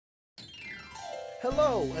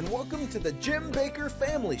Hello, and welcome to the Jim Bakker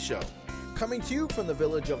Family Show. Coming to you from the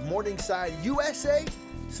village of Morningside, USA,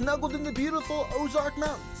 snuggled in the beautiful Ozark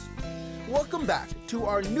Mountains. Welcome back to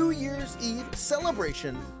our New Year's Eve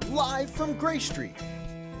celebration, live from Grace Street.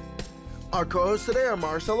 Our co-hosts today are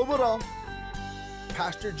Marcelo Woodall,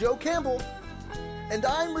 Pastor Joe Campbell, and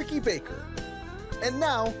I'm Ricky Baker. And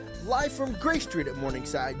now, live from Grace Street at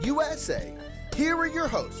Morningside, USA, here are your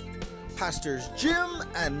hosts, Pastors Jim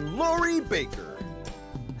and Lori Baker.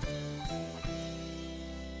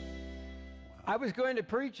 I was going to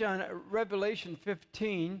preach on Revelation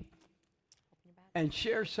 15 and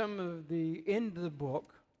share some of the end of the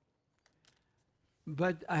book,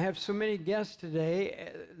 but I have so many guests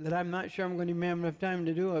today that I'm not sure I'm going to have enough time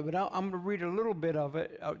to do it, but I'm going to read a little bit of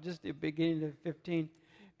it, just the beginning of 15,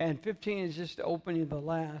 and 15 is just the opening of the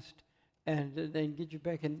last, and then get you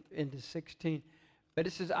back into 16. But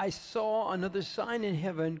it says, I saw another sign in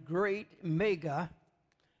heaven, great, mega,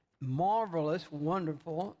 marvelous,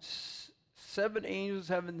 wonderful, 7 angels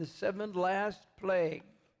having the 7th last plague,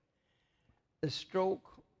 the stroke,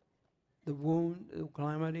 the wound, the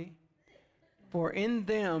calamity. For in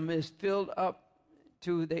them is filled up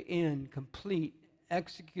to the end, complete,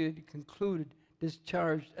 executed, concluded,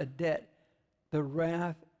 discharged a debt, the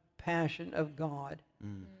wrath, passion of God.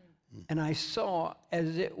 And I saw,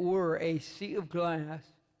 as it were, a sea of glass,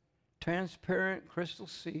 transparent crystal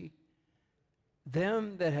sea,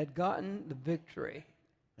 them that had gotten the victory.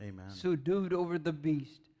 Amen. Subdued over the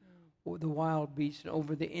beast, or the wild beast, and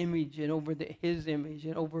over the image, and over his image,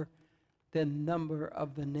 and over the number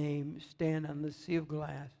of the name, stand on the sea of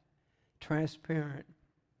glass, transparent.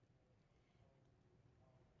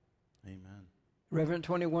 Amen.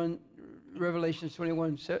 Revelation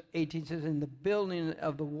 21:18 says, in the building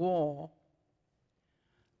of the wall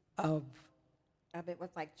of it was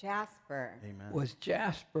like jasper. Amen. was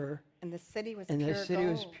jasper, And the city was and pure the city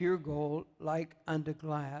gold. was pure gold, like unto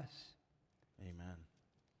glass, Amen.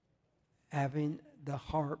 having the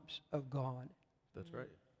harps of God. That's right.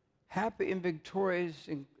 Happy and victorious,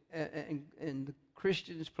 and the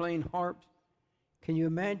Christians playing harps. Can you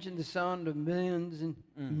imagine the sound of millions and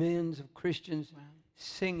millions of Christians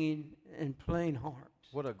singing and playing harps?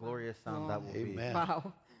 What a glorious sound that will be.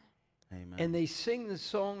 Wow. Amen. And they sing the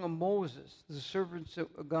song of Moses, the servants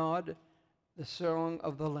of God, the song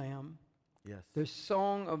of the Lamb. Yes. The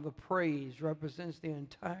song of the praise represents the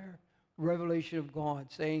entire revelation of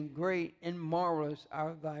God, saying, great and marvelous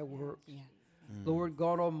are thy works. Yes. Lord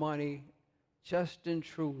God Almighty, just and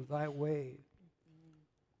true thy way,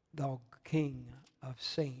 thou King of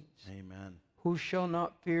saints. Amen. Who shall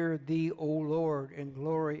not fear thee, O Lord, and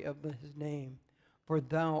glory of his name? For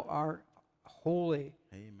thou art holy.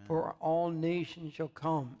 Amen. For all nations shall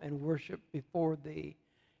come and worship before thee,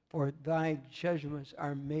 for thy judgments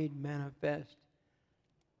are made manifest.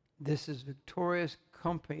 This is victorious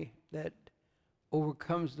company that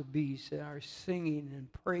overcomes the beast, and are singing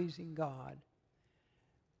and praising God.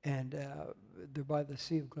 And they're by the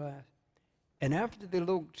sea of glass. And after they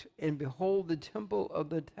looked, and behold, the temple of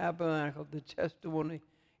the tabernacle, the testimony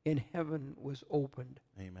in heaven was opened.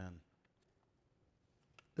 Amen.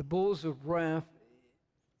 The bowls of wrath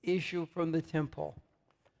issue from the temple.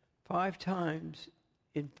 5 times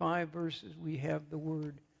in 5 verses we have the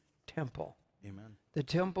word temple. Amen. The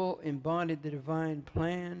temple embodied the divine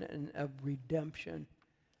plan of redemption.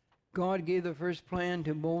 God gave the first plan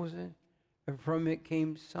to Moses, and from it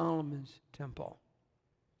came Solomon's temple.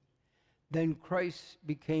 Then Christ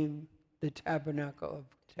became the tabernacle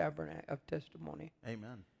of testimony.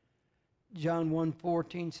 Amen. John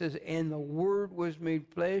 1:14 says, and the Word was made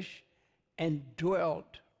flesh and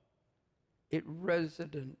dwelt. It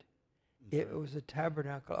resident. It was a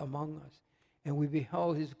tabernacle among us. And we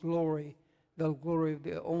beheld his glory, the glory of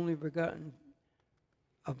the only begotten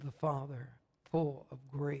of the Father, full of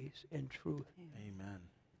grace and truth. Amen.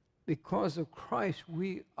 Because of Christ,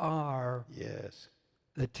 we are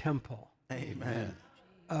the temple Amen.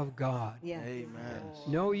 of God. Yes. Amen.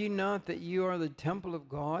 Know ye not that you are the temple of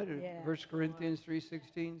God? Yes. 1 Corinthians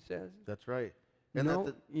 3:16 says. That's right. And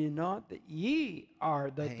Know ye not that ye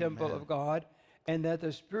are the temple Amen. of God, and that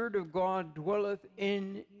the Spirit of God dwelleth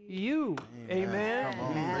in you. Amen.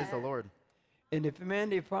 Come on. Praise the Lord. And if a man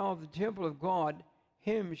defile the temple of God,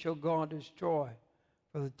 him shall God destroy.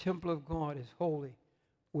 For the temple of God is holy,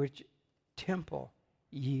 which temple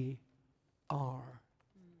ye are.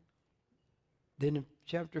 Then in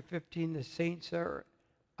chapter 15, the saints are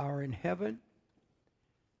in heaven.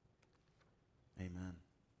 Amen.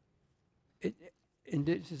 And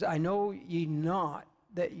it says, I know ye not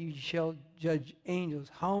that ye shall judge angels,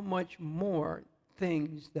 how much more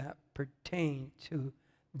things that pertain to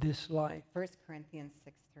this life. 1 Corinthians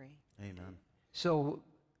 6:3. Amen. So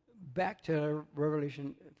back to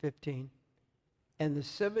Revelation 15. And the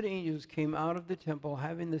 7 angels came out of the temple,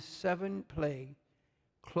 having the 7 plagues,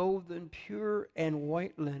 clothed in pure and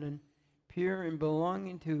white linen, pure and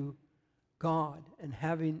belonging to God, and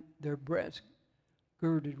having their breasts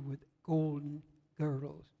girded with golden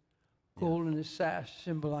girdles. Golden is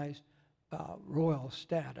symbolized royal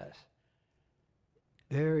status.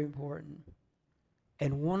 Very important.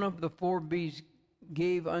 And one of the 4 beasts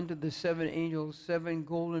gave unto the 7 angels 7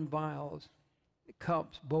 golden vials,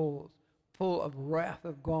 cups, bowls, full of wrath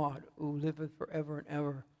of God, who liveth forever and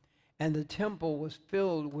ever. And the temple was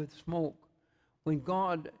filled with smoke. When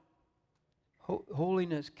God,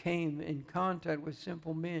 holiness, came in contact with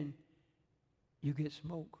simple men, you get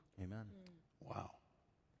smoke. Amen. Wow.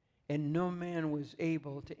 And no man was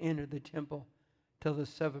able to enter the temple till the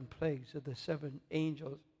 7 plagues of the 7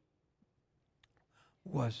 angels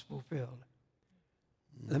was fulfilled.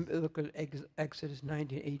 Let me look at Exodus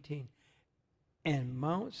 19:18. And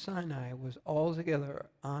Mount Sinai was altogether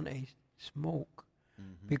on a smoke,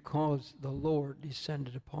 because the Lord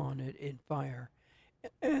descended upon it in fire,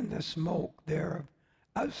 and the smoke thereof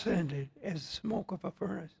ascended as the smoke of a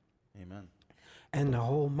furnace. Amen. And the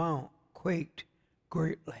whole mount quaked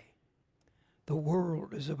greatly. The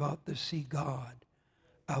world is about to see God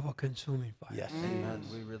of a consuming fire. Yes. Amen.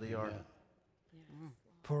 We really are. Yeah.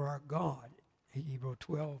 For our God, Hebrews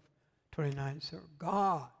 12:29 says,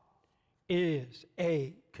 God is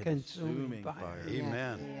a consuming fire.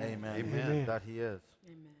 Amen. Amen. Amen. That he is.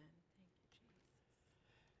 Amen.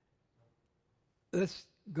 Let's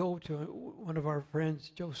go to one of our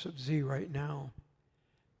friends, Joseph Z, right now.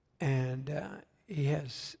 And he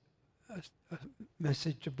has a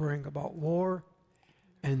message to bring about war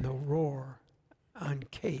and the roar on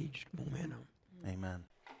caged momentum. Amen.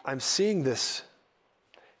 I'm seeing this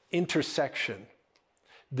intersection,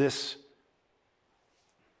 this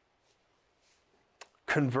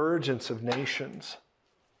convergence of nations.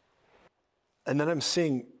 And then I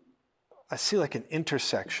see like an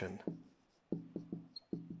intersection.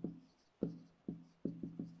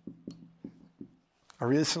 I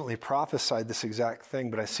recently prophesied this exact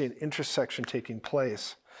thing, but I see an intersection taking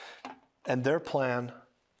place. And their plan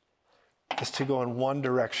is to go in one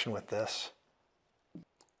direction with this.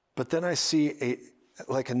 But then I see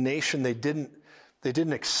a nation they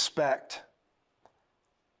didn't expect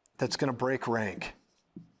that's going to break rank.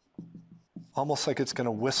 Almost like it's going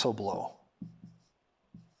to whistle blow.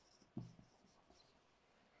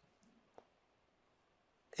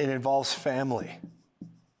 It involves family.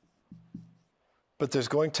 But there's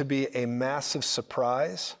going to be a massive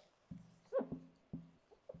surprise.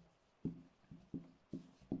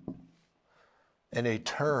 And a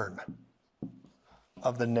turn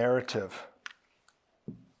of the narrative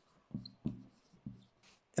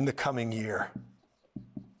in the coming year.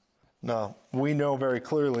 Now, we know very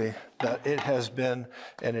clearly that it has been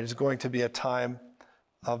and it is going to be a time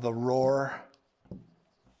of the roar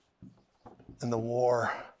and the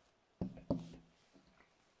war.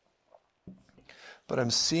 But I'm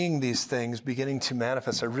seeing these things beginning to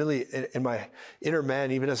manifest. I really, in my inner man,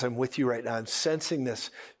 even as I'm with you right now, I'm sensing this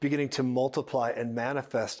beginning to multiply and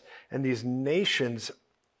manifest. And these nations,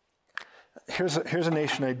 here's a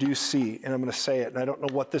nation I do see, and I'm going to say it, and I don't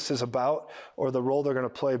know what this is about or the role they're going to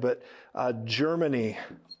play, but Germany,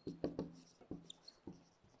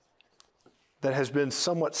 that has been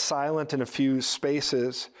somewhat silent in a few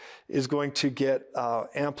spaces, is going to get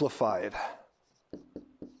amplified.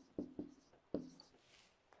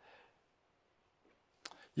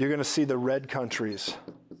 You're going to see the red countries,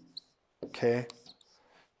 okay?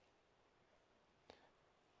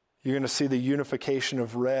 You're going to see the unification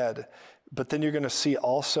of red, but then you're going to see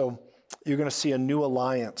a new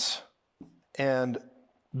alliance. And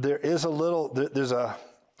there is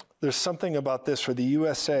there's something about this where the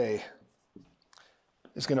USA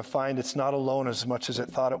is going to find it's not alone as much as it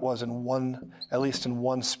thought it was at least in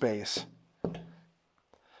one space.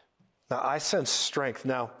 Now, I sense strength.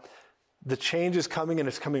 Now, the change is coming, and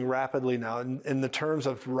it's coming rapidly now. In the terms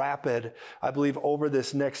of rapid, I believe over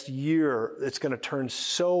this next year, it's going to turn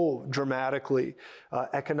so dramatically,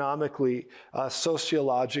 economically,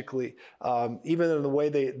 sociologically, even in the way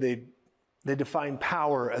they define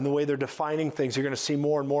power and the way they're defining things. You're going to see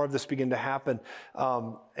more and more of this begin to happen.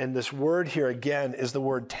 And this word here, again, is the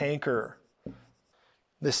word tanker.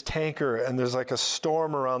 This tanker, and there's like a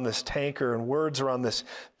storm around this tanker and words around this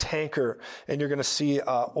tanker. And you're going to see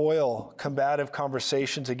oil, combative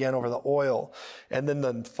conversations again over the oil. And then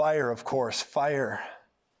the fire, of course, fire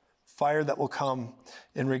fire that will come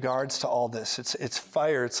in regards to all this. It's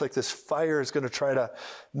fire. It's like this fire is going to try to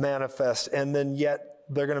manifest, and then yet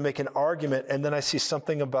they're going to make an argument. And then I see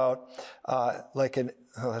something about oh,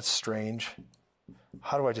 that's strange.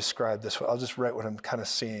 How do I describe this? I'll just write what I'm kind of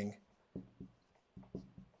seeing.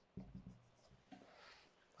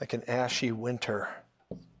 Like an ashy winter.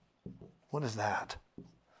 What is that?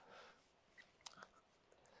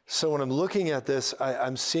 So when I'm looking at this,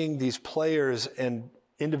 I'm seeing these players and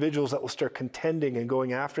individuals that will start contending and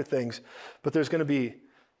going after things. But there's going to be,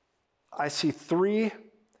 I see three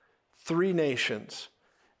nations.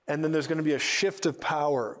 And then there's going to be a shift of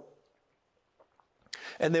power.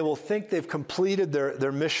 And they will think they've completed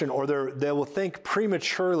their mission, or they will think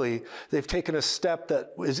prematurely they've taken a step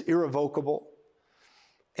that is irrevocable.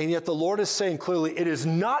 And yet the Lord is saying clearly, it is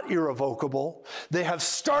not irrevocable. They have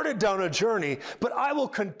started down a journey, but I will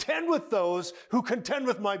contend with those who contend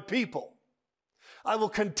with my people. I will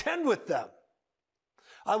contend with them.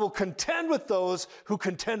 I will contend with those who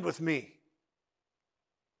contend with me.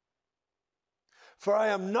 For I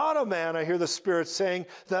am not a man, I hear the Spirit saying,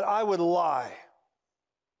 that I would lie.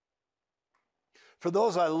 For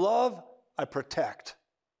those I love, I protect.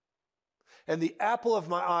 And the apple of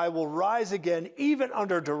my eye will rise again, even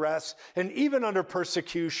under duress, and even under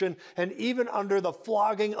persecution, and even under the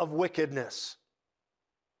flogging of wickedness.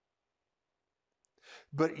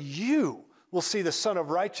 But you will see the Son of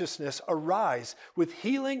Righteousness arise with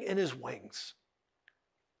healing in his wings.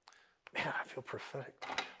 Man, I feel prophetic.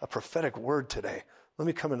 A prophetic word today. Let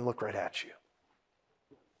me come and look right at you.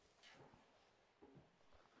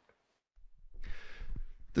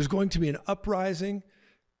 There's going to be an uprising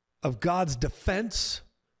of God's defense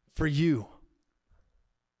for you.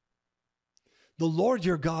 The Lord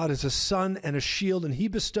your God is a sun and a shield, and he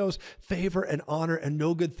bestows favor and honor, and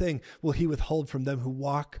no good thing will he withhold from them who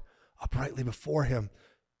walk uprightly before him.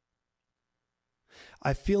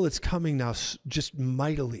 I feel it's coming now just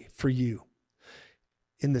mightily for you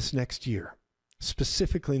in this next year,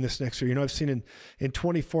 specifically in this next year. You know, I've seen in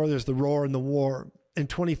 24, there's the roar and the war. In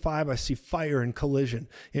 25, I see fire and collision.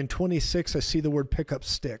 In 26, I see the word pick up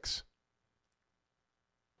sticks.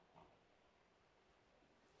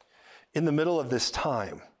 In the middle of this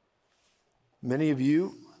time, many of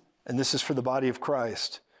you, and this is for the body of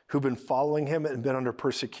Christ, who've been following him and been under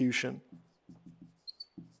persecution,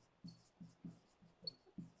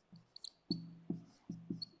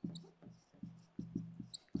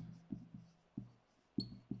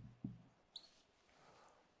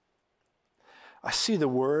 I see the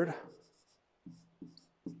word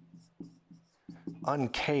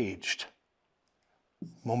uncaged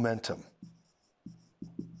momentum.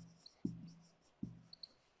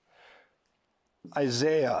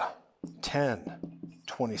 Isaiah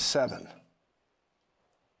 10:27.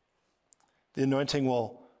 The anointing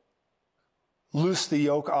will loose the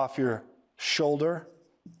yoke off your shoulder,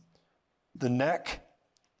 the neck,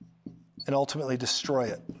 and ultimately destroy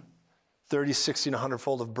it. 30, 60, and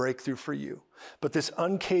 100-fold of breakthrough for you. But this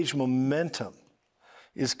uncaged momentum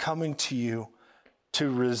is coming to you to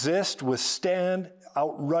resist, withstand,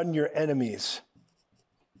 outrun your enemies.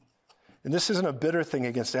 And this isn't a bitter thing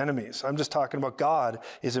against enemies. I'm just talking about God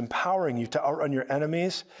is empowering you to outrun your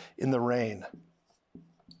enemies in the rain.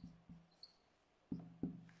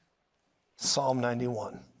 Psalm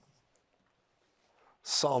 91.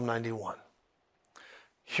 Psalm 91.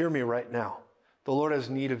 Hear me right now. The Lord has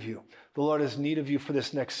need of you. The Lord has need of you for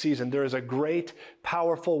this next season. There is a great,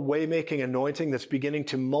 powerful, way-making anointing that's beginning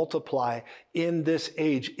to multiply in this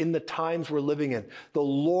age, in the times we're living in. The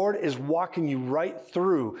Lord is walking you right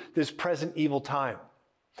through this present evil time.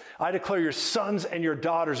 I declare your sons and your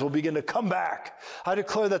daughters will begin to come back. I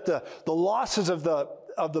declare that the losses of the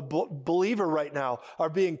believer right now are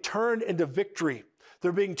being turned into victory.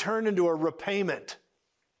 They're being turned into a repayment.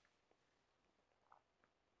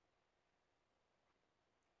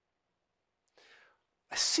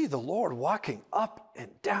 I see the Lord walking up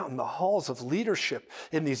and down the halls of leadership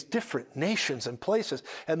in these different nations and places.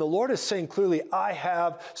 And the Lord is saying clearly, I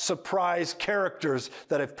have surprise characters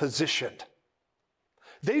that I've positioned.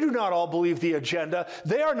 They do not all believe the agenda.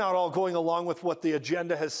 They are not all going along with what the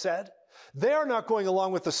agenda has said. They are not going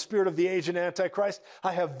along with the spirit of the age and Antichrist.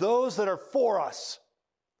 I have those that are for us,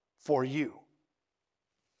 for you.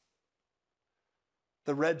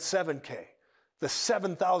 The red 7K, the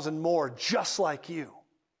 7,000 more just like you.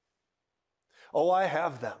 Oh, I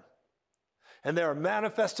have them. And they are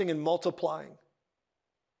manifesting and multiplying.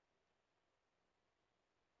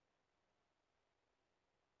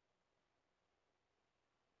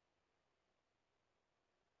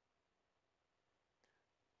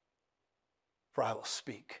 For I will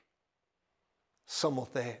speak, Some will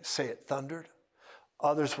say it thundered.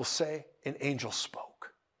 Others will say an angel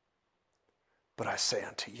spoke. But I say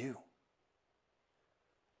unto you,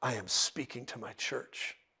 I am speaking to my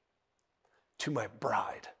church, to my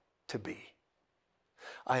bride to be.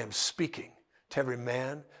 I am speaking to every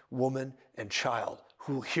man, woman, and child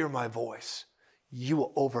who will hear my voice. You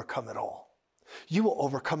will overcome it all. You will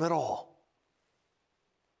overcome it all.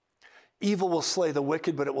 Evil will slay the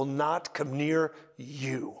wicked, but it will not come near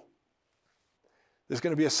you. There's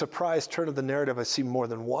going to be a surprise turn of the narrative. I see more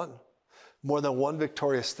than one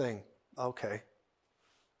victorious thing. Okay.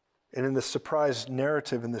 And in this surprise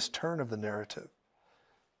narrative, in this turn of the narrative,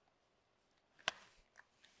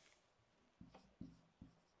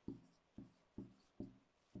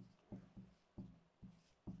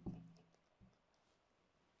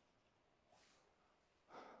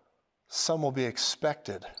 some will be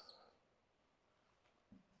expected.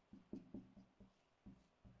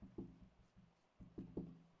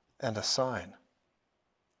 And a sign.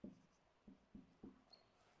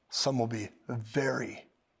 Some will be very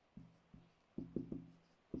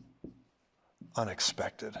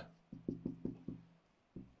unexpected.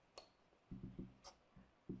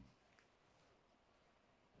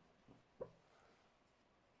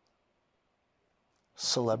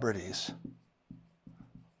 Celebrities.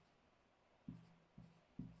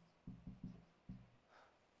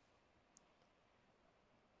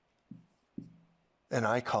 An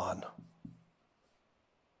icon.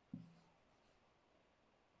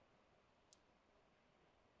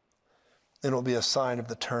 It'll be a sign of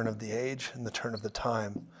the turn of the age and the turn of the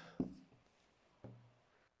time.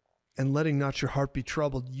 And letting not your heart be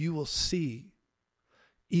troubled, you will see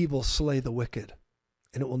evil slay the wicked,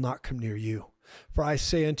 and it will not come near you. For I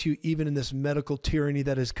say unto you, even in this medical tyranny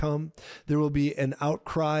that has come, there will be an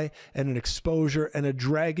outcry and an exposure and a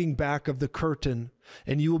dragging back of the curtain,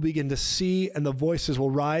 and you will begin to see, and the voices will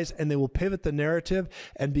rise, and they will pivot the narrative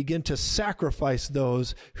and begin to sacrifice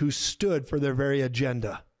those who stood for their very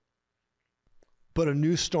agenda. But a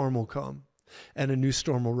new storm will come, and a new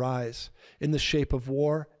storm will rise in the shape of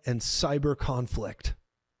war and cyber conflict.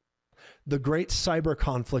 The great cyber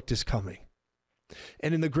conflict is coming.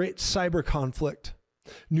 And in the great cyber conflict,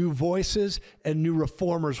 new voices and new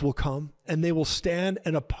reformers will come, and they will stand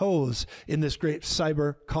and oppose in this great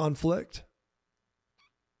cyber conflict.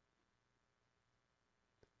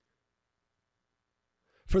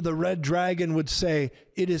 For the red dragon would say,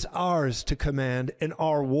 it is ours to command and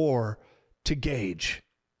our war to gauge.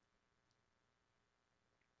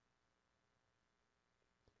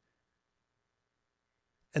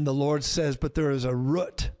 And the Lord says, but there is a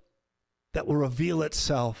root that will reveal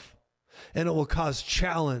itself, and it will cause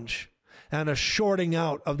challenge and a shorting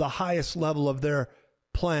out of the highest level of their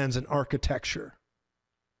plans and architecture.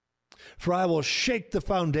 For I will shake the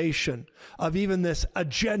foundation of even this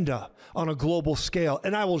agenda on a global scale,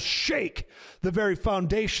 and I will shake the very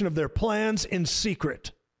foundation of their plans in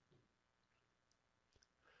secret.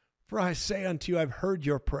 For I say unto you, I've heard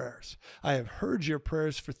your prayers. I have heard your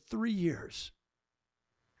prayers for 3 years.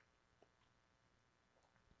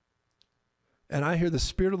 And I hear the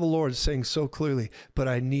Spirit of the Lord saying so clearly, but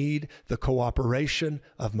I need the cooperation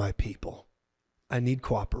of my people. I need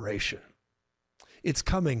cooperation. It's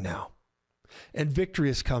coming now. And victory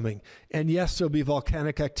is coming. And yes, there'll be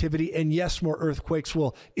volcanic activity. And yes, more earthquakes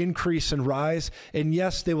will increase and rise. And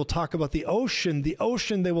yes, they will talk about the ocean. The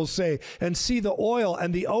ocean, they will say, and see the oil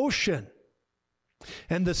and the ocean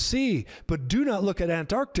and the sea. But do not look at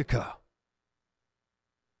Antarctica.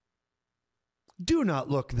 Do not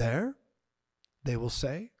look there, they will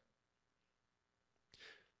say.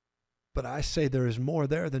 But I say there is more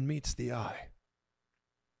there than meets the eye.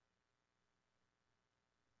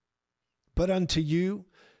 But unto you,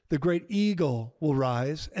 the great eagle will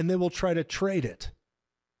rise, and they will try to trade it.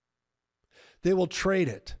 They will trade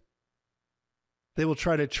it. They will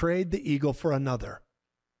try to trade the eagle for another.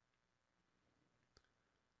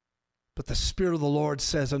 But the Spirit of the Lord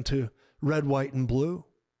says unto red, white, and blue,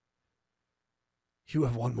 you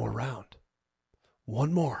have one more round.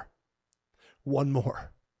 One more. One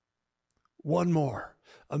more. One more.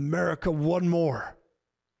 America, one more.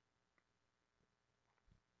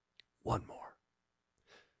 One more.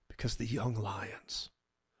 Because the young lions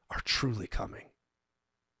are truly coming.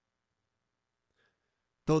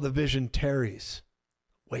 Though the vision tarries,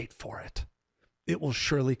 wait for it. It will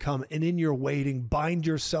surely come. And in your waiting, bind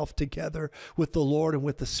yourself together with the Lord and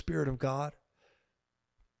with the Spirit of God.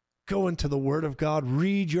 Go into the Word of God.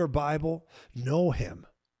 Read your Bible. Know Him.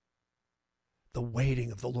 The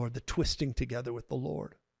waiting of the Lord, the twisting together with the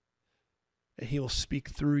Lord. And He will speak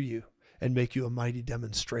through you and make you a mighty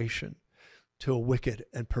demonstration to a wicked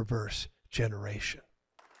and perverse generation.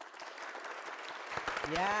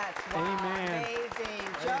 Yes, wow, Amen. amazing.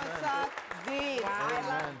 Joseph Z.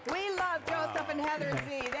 We love Joseph and Heather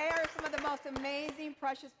Z. They are some of the most amazing,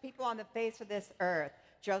 precious people on the face of this earth.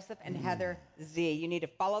 Joseph and Heather Z. You need to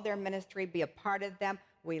follow their ministry, be a part of them.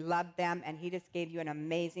 We love them, and he just gave you an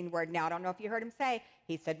amazing word. Now, I don't know if you heard him say,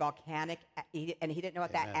 he said volcanic, and he didn't know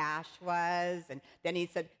what that ash was, and then he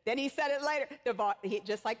said it later.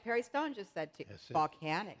 Just like Perry Stone just said,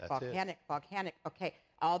 volcanic. Okay,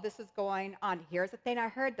 all this is going on. Here's the thing I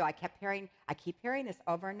heard, though. I keep hearing this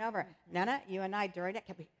over and over. Nana, you and I, during it,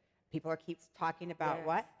 people keeps talking about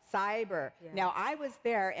what? Cyber. Yes. Now, I was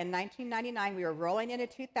there in 1999. We were rolling into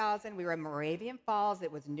 2000. We were in Moravian Falls.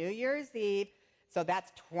 It was New Year's Eve. So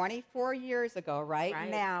that's 24 years ago, right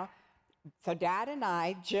now. So Dad and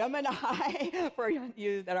I, Jim and I, for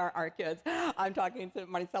you that are our kids, I'm talking to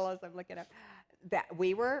Marcelo as I'm looking up, that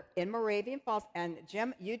we were in Moravian Falls, and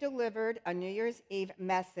Jim, you delivered a New Year's Eve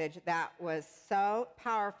message that was so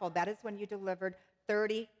powerful. That is when you delivered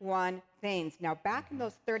 31 things. Now, back in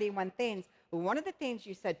those 31 things, one of the things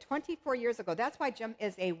you said 24 years ago, that's why Jim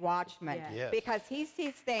is a watchman. Yes. Because he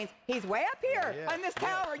sees things. He's way up here on this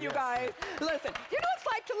tower, you guys. Listen, you know what it's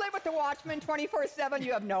like to live with the watchman 24/7?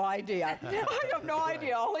 You have no idea. I have no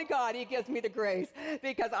idea. Only God, he gives me the grace.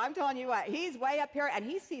 Because I'm telling you what, he's way up here, and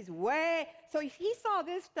he sees way. So he saw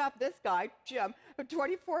this stuff, this guy, Jim,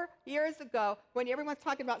 24 years ago, when everyone's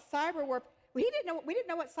talking about cyber warfare. We didn't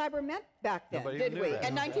know what cyber meant back then, did we?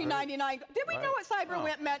 In 1999, did we know what cyber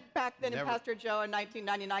meant back then in Pastor Joe in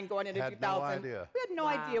 1999 going into 2000? No idea. We had no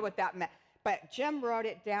idea what that meant. But Jim wrote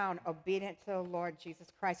it down, obedient to the Lord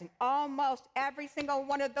Jesus Christ. And almost every single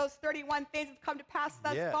one of those 31 things have come to pass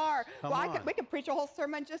thus far. We could preach a whole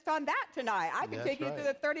sermon just on that tonight. I could take you through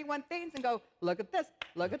the 31 things and go, look at this,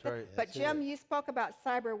 look at this. But Jim, you spoke about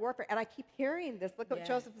cyber warfare, and I keep hearing this. Look what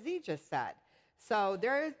Joseph Z just said. So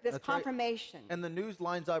there is this confirmation. Right. And the news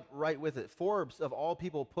lines up right with it. Forbes, of all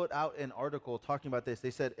people, put out an article talking about this. They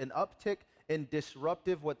said an uptick in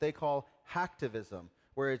disruptive, what they call hacktivism,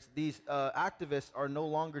 where it's these activists are no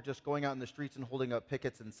longer just going out in the streets and holding up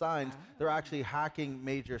pickets and signs. They're actually hacking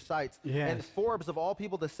major sites. Yes. And Forbes, of all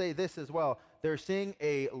people, to say this as well, they're seeing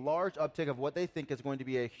a large uptick of what they think is going to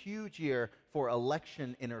be a huge year for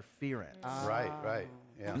election interference. Right.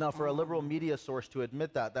 Yeah. Now, for a liberal media source to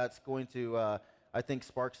admit that, that's going to, I think,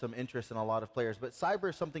 spark some interest in a lot of players. But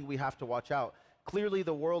cyber is something we have to watch out. Clearly,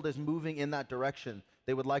 the world is moving in that direction.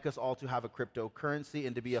 They would like us all to have a cryptocurrency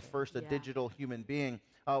and to be a digital human being.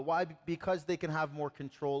 Why? Because they can have more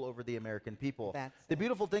control over the American people. The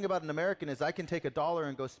beautiful thing about an American is I can take $1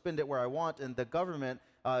 and go spend it where I want, and the government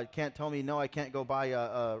can't tell me, no, I can't go buy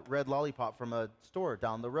a red lollipop from a store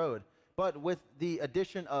down the road. But with the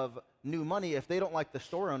addition of new money, if they don't like the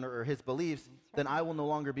store owner or his beliefs, then I will no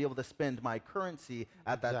longer be able to spend my currency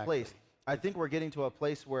at that place. I think we're getting to a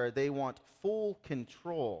place where they want full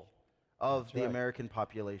control of the American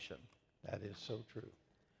population. That is so true.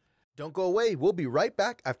 Don't go away. We'll be right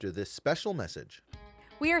back after this special message.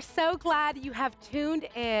 We are so glad you have tuned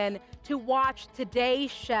in to watch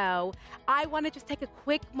today's show. I want to just take a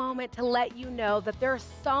quick moment to let you know that there are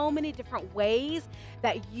so many different ways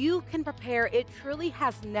that you can prepare. It truly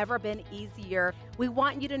has never been easier. We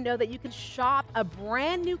want you to know that you can shop a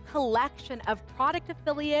brand new collection of product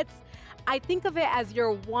affiliates. I think of it as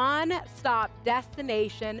your one-stop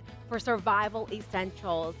destination for survival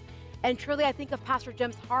essentials. And truly, I think of Pastor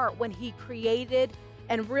Jim's heart when he created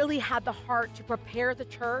and really had the heart to prepare the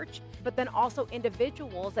church, but then also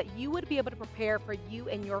individuals that you would be able to prepare for you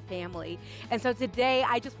and your family. And so today,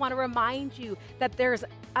 I just want to remind you that there's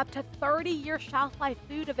up to 30-year shelf life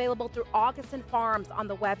food available through Augustin Farms on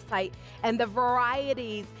the website. And the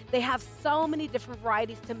varieties, they have so many different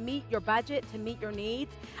varieties to meet your budget, to meet your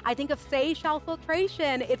needs. I think of Seychelles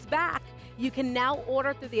Filtration, it's back. You can now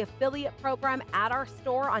order through the affiliate program at our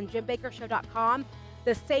store on jimbakkershow.com.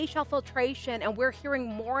 The Seychelles Filtration, and we're hearing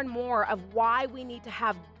more and more of why we need to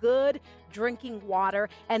have good drinking water,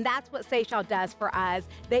 and that's what Seychelles does for us.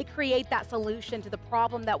 They create that solution to the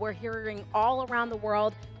problem that we're hearing all around the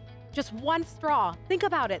world. Just one straw. Think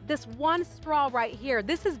about it. This one straw right here,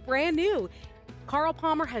 this is brand new. Carl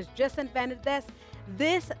Palmer has just invented this.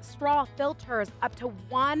 This straw filters up to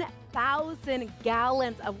 1,000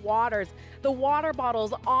 gallons of waters. The water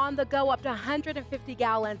bottles on the go up to 150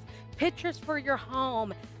 gallons. Pitchers for your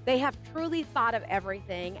home. They have truly thought of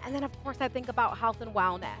everything. And then, of course, I think about health and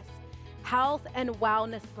wellness. Health and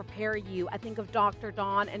wellness prepare you. I think of Dr.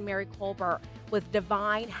 Dawn and Mary Colbert with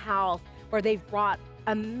Divine Health, where they've brought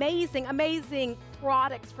amazing, amazing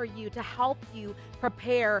products for you to help you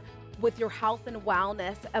prepare with your health and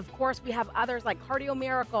wellness. Of course, we have others like Cardio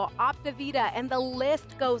Miracle, Optavita, and the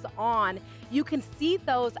list goes on. You can see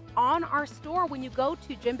those on our store when you go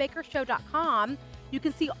to jimbakkershow.com. You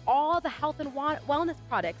can see all the health and wellness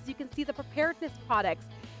products. You can see the preparedness products.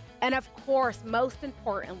 And of course, most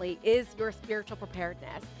importantly, is your spiritual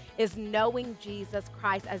preparedness, is knowing Jesus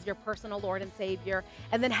Christ as your personal Lord and Savior,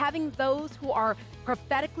 and then having those who are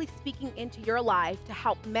prophetically speaking into your life to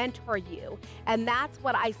help mentor you. And that's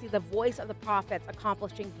what I see the voice of the prophets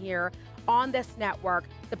accomplishing here on this network.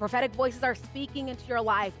 The prophetic voices are speaking into your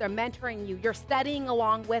life. They're mentoring you. You're studying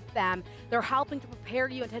along with them. They're helping to prepare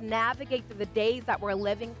you and to navigate through the days that we're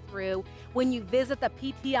living through when you visit the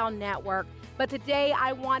PTL network. But today,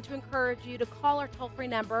 I want to encourage you to call our toll-free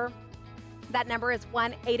number. That number is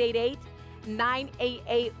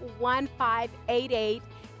 1-888-988-1588,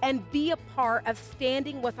 and be a part of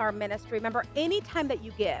standing with our ministry. Remember, anytime that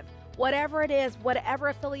you give, whatever it is, whatever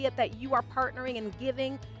affiliate that you are partnering and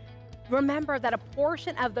giving, remember that a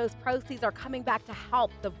portion of those proceeds are coming back to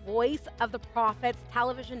help the Voice of the Prophets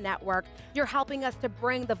television network. You're helping us to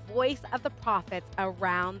bring the voice of the prophets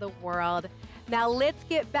around the world. Now let's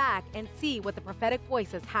get back and see what the prophetic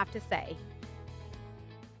voices have to say.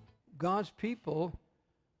 God's people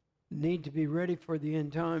need to be ready for the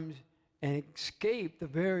end times and escape the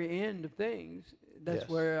very end of things. That's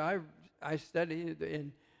where I studied,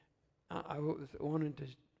 and I was wanting to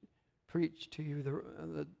preach to you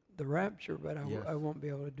the rapture, but I won't be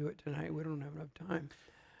able to do it tonight. We don't have enough time.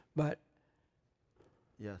 But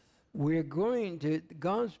we're going to,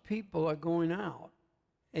 God's people are going out,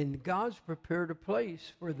 and God's prepared a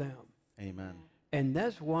place for them. Amen. And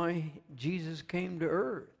that's why Jesus came to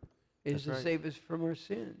earth, is to save us from our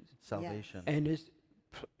sins. Salvation. And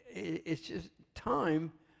it's just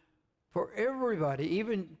time for everybody,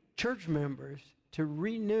 even church members, to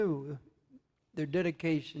renew their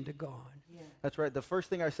dedication to God. That's right. The first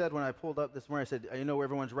thing I said when I pulled up this morning, I said, I know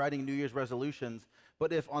everyone's writing New Year's resolutions,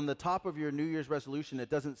 but if on the top of your New Year's resolution it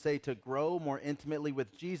doesn't say to grow more intimately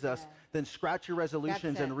with Jesus, then scratch your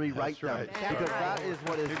resolutions and rewrite them. Because that is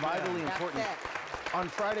what is vitally important. On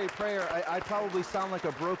Friday prayer, I probably sound like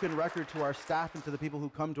a broken record to our staff and to the people who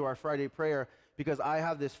come to our Friday prayer, because I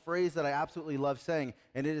have this phrase that I absolutely love saying,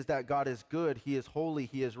 and it is that God is good, He is holy,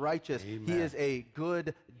 He is righteous, He is a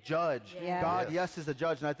good judge. God, yes, is a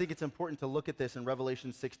judge, and I think it's important to look at this in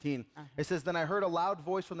Revelation 16. It says, then I heard a loud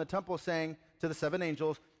voice from the temple saying to the 7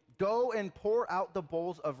 angels, go and pour out the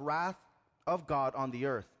bowls of wrath of God on the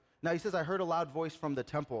earth. Now he says, I heard a loud voice from the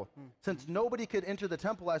temple. Since nobody could enter the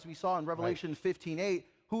temple, as we saw in Revelation 15:8,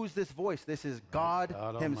 who's this voice? This is God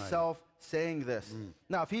Himself saying this.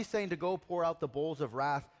 Now, if He's saying to go pour out the bowls of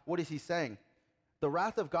wrath, what is He saying? The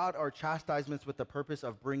wrath of God are chastisements with the purpose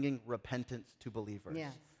of bringing repentance to believers.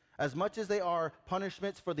 As much as they are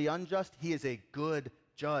punishments for the unjust, He is a good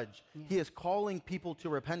judge. He is calling people to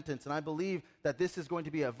repentance, and I believe that this is going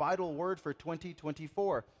to be a vital word for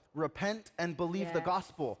 2024. Repent and believe the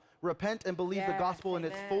gospel. Repent and believe the gospel in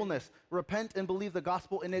its fullness. Repent and believe the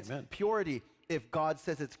gospel in its purity. If God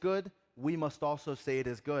says it's good, we must also say it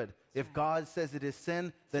is good. If God says it is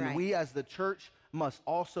sin, then we as the church must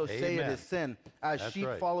also say it is sin. As sheep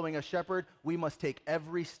following a shepherd, we must take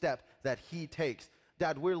every step that He takes.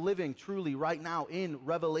 Dad, we're living truly right now in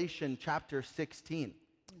Revelation chapter 16.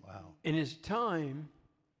 Wow. And it's time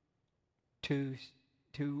to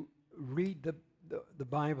read the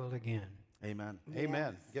Bible again. Amen.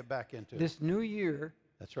 Amen. Get back into it. This new year,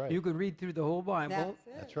 That's right. you could read through the whole Bible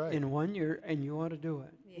That's right. in 1 year, and you ought to do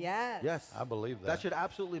it. Yes. I believe that. That should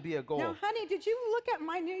absolutely be a goal. Now, honey, did you look at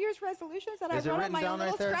my New Year's resolutions that Is it I wrote written on my down own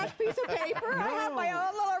right little there? scratch piece of paper? I have my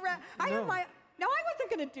own little... No. No, I wasn't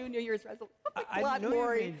going to do New Year's resolutions. I know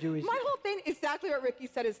you made Jewish- My whole thing, exactly what Ricky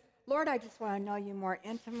said, is, Lord, I just want to know you more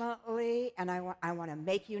intimately, and I want to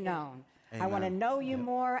make you known. I want to know you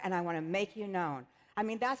more, and I want to make you known. I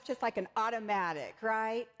mean, that's just like an automatic,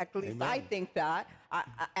 right? At least I think that.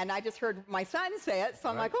 And I just heard my son say it, so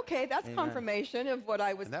I'm like, okay, that's confirmation of what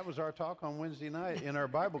I was... And that was our talk on Wednesday night in our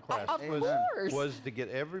Bible class. Of course. Was to get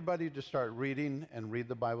everybody to start reading and read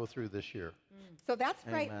the Bible through this year. So that's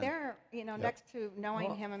right there, next to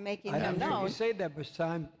knowing Him and making Him I'm sure known. you say that, but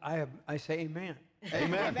I say amen.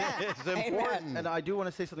 Amen. It's important. And I do want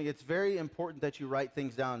to say something. It's very important that you write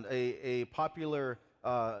things down. A popular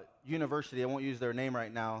university. I won't use their name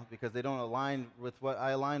right now because they don't align with what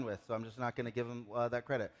I align with, so I'm just not going to give them that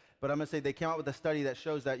credit. But I'm going to say they came out with a study that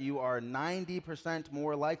shows that you are 90%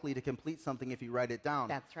 more likely to complete something if you write it down.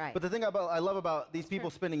 That's right. But the thing I love about these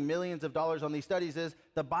people spending millions of dollars on these studies is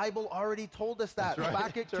the Bible already told us that. That's right.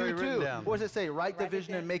 Habakkuk It's already 2:2. What does it say? Write the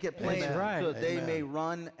vision and make it plain That's right. so that they Amen. may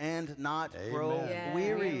run and not grow Amen.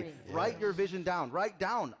 weary. Yes. Write your vision down. Write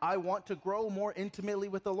down, I want to grow more intimately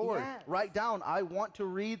with the Lord. Yes. Write down, I want to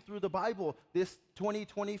read through the Bible this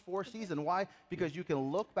 2024 season. Why? Because you can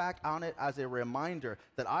look back on it as a reminder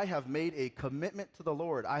that I have made a commitment to the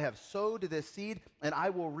Lord. I have sowed this seed and I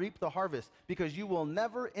will reap the harvest, because you will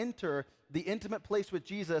never enter the intimate place with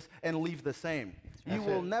Jesus and leave the same. You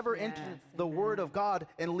will never enter the Word of God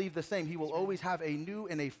and leave the same. He will always have a new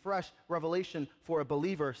and a fresh revelation for a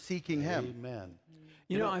believer seeking Him. Amen.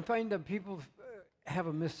 You know, I find that people have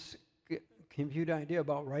a misconceived idea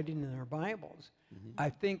about writing in their Bibles. I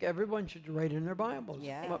think everyone should write in their Bibles.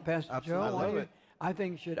 Yeah. What, Pastor Absolutely. Joe? I love it. I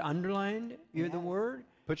think you should underline the Word.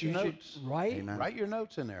 Put your You should notes. write Amen. Write your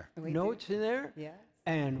notes in there. We notes do. in there. Yes.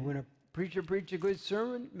 And when a preacher preaches a good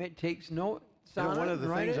sermon, takes notes You know, on one it of the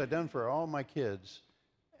and write things it. I've done for all my kids,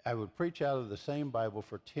 I would preach out of the same Bible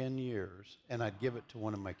for 10 years, and I'd give it to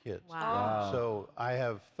one of my kids. Wow. So I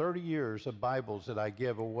have 30 years of Bibles that I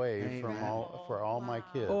give away for all my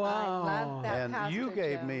kids. Wow. I love that, And Pastor you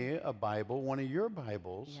gave Joe. me a Bible, one of your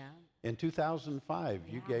Bibles. Yeah. In 2005,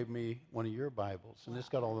 you gave me one of your Bibles, and it's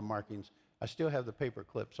got all the markings. I still have the paper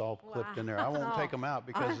clips all clipped in there. I won't take them out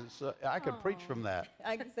because it's, I could preach from that.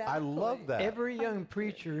 Exactly. I love that. Every young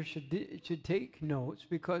preacher should take notes,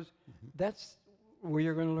 because that's where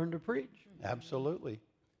you're going to learn to preach. Absolutely.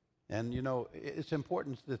 And, you know, it's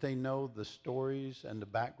important that they know the stories and the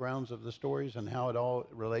backgrounds of the stories and how it all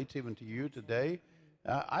relates even to you today.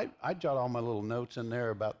 I jot all my little notes in there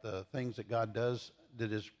about the things that God does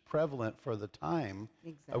that is prevalent for the time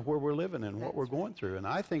of where we're living and what we're going through. And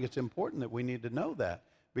I think it's important that we need to know that,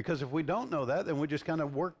 because if we don't know that, then we just kind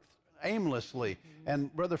of work aimlessly.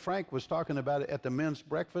 And Brother Frank was talking about it at the men's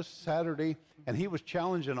breakfast Saturday, and he was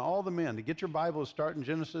challenging all the men to get your Bible, start in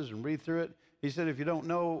Genesis and read through it. He said, if you don't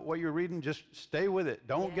know what you're reading, just stay with it.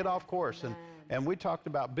 Don't get off course. And we talked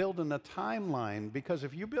about building a timeline, because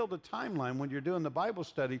if you build a timeline when you're doing the Bible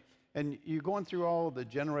study and you're going through all the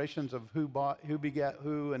generations of who begat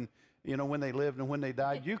who, and you know when they lived and when they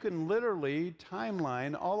died, you can literally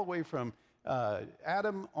timeline all the way from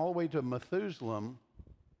Adam all the way to Methuselah.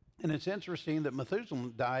 And it's interesting that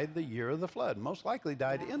Methuselah died the year of the flood, most likely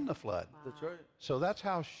died in the flood. That's right. So that's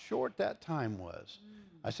how short that time was.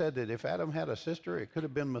 I said that if Adam had a sister, it could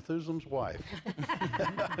have been Methuselah's wife.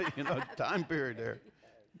 You know, time period there.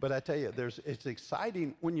 But I tell you, it's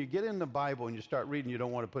exciting when you get in the Bible and you start reading, you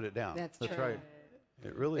don't want to put it down. That's That's true. right.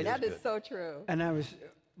 It really That is is good. so true. And I was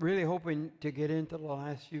really hoping to get into the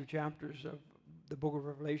last few chapters of the book of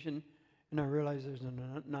Revelation, and I realize there's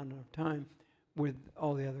not enough time with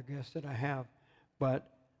all the other guests that I have. But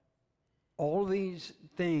all these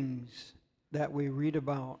things that we read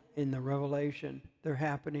about in the Revelation, they're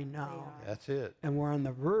happening now. That's it. And we're on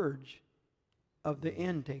the verge of the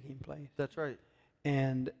end taking place. That's right.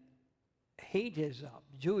 And hate is up,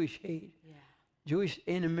 Jewish hate. Yeah. Jewish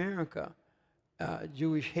in America,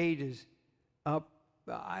 Jewish hate is up.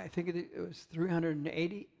 I think it was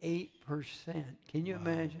 388%. Can you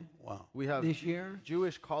imagine? Wow. We have This year?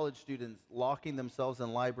 Jewish college students locking themselves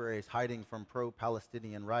in libraries, hiding from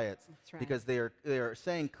pro-Palestinian riots, That's right. because they are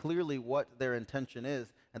saying clearly what their intention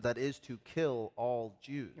is, and that is to kill all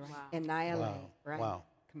Jews. Right. Annihilate. Wow. Right. Wow.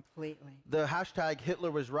 Completely. The hashtag Hitler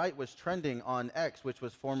was right was trending on X, which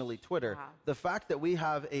was formerly Twitter. Wow. The fact that we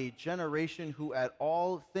have a generation who at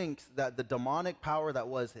all thinks that the demonic power that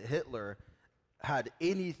was Hitler had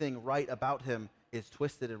anything right about him is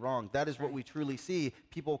twisted and wrong. That is what we truly see,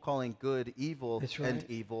 people calling good evil That's and right.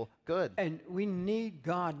 evil good. And we need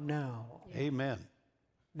God now. Amen.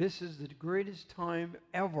 This is the greatest time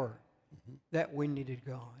ever that we needed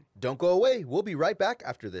God. Don't go away. We'll be right back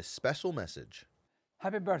after this special message.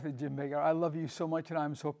 Happy birthday, Jim Bakker. I love you so much, and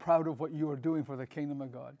I'm so proud of what you are doing for the kingdom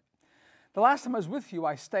of God. The last time I was with you,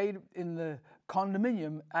 I stayed in the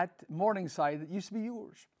condominium at Morningside that used to be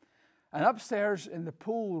yours. And upstairs in the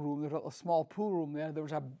pool room, there's a small pool room there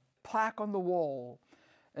was a plaque on the wall,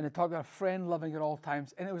 and it talked about a friend loving at all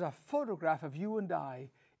times. And it was a photograph of you and I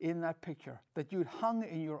in that picture that you'd hung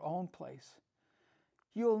in your own place.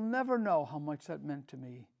 You'll never know how much that meant to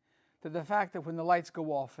me. That the fact that when the lights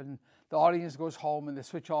go off and the audience goes home and they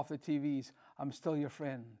switch off the TVs, I'm still your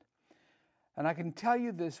friend. And I can tell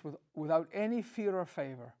you this without any fear or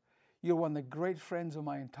favor. You're one of the great friends of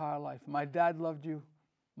my entire life. My dad loved you.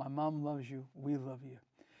 My mom loves you. We love you.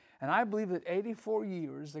 And I believe that 84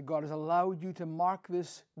 years that God has allowed you to mark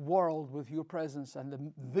this world with your presence and the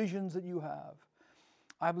visions that you have.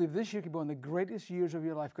 I believe this year could be one of the greatest years of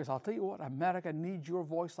your life, because I'll tell you what, America needs your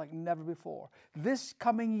voice like never before. This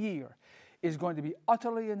coming year is going to be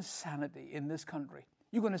utterly insanity in this country.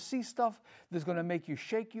 You're going to see stuff that's going to make you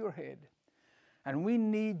shake your head. And we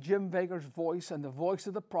need Jim Bakker's voice and the voice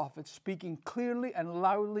of the prophets speaking clearly and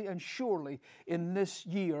loudly and surely in this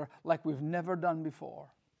year like we've never done before.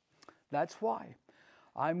 That's why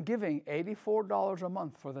I'm giving $84 a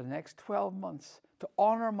month for the next 12 months to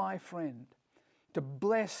honor my friend, to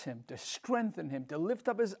bless him, to strengthen him, to lift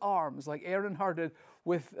up his arms like Aaron did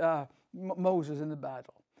with Moses in the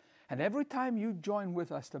battle. And every time you join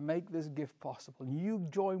with us to make this gift possible, you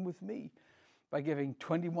join with me by giving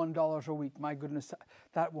 $21 a week. My goodness,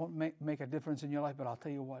 that won't make a difference in your life, but I'll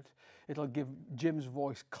tell you what, it'll give Jim's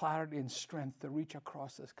voice clarity and strength to reach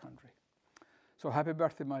across this country. So happy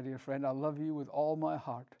birthday, my dear friend. I love you with all my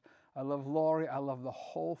heart. I love Laurie. I love the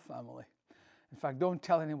whole family. In fact, don't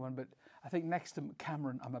tell anyone, but I think next to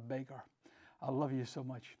Cameron, I'm a baker. I love you so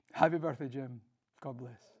much. Happy birthday, Jim. God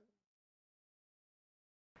bless.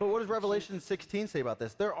 But what does Revelation 16 say about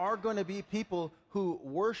this? There are going to be people who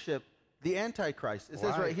worship the Antichrist. It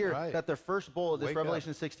says right here that the first bowl, this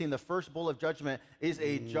Revelation 16, the first bowl of judgment is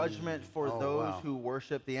a judgment for those who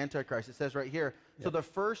worship the Antichrist. It says right here, so the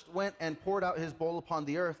first went and poured out his bowl upon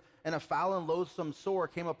the earth, and a foul and loathsome sore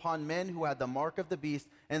came upon men who had the mark of the beast,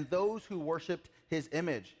 and those who worshipped his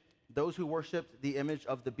image. Those who worshipped the image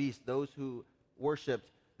of the beast, those who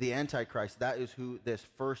worshipped the Antichrist. That is who this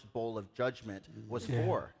first bowl of judgment was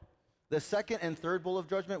for. The second and third bowl of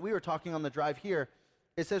judgment, we were talking on the drive here,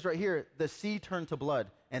 it says right here, the sea turned to blood,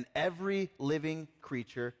 and every living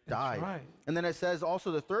creature died. Right. And then it says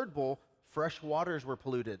also the third bowl, fresh waters were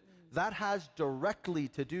polluted. That has directly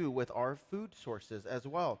to do with our food sources as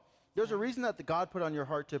well. There's a reason that God put on your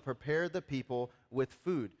heart to prepare the people with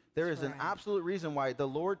food. There is an absolute reason why the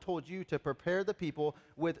Lord told you to prepare the people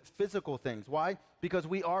with physical things. Why? Because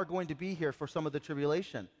we are going to be here for some of the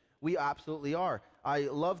tribulation. We absolutely are. I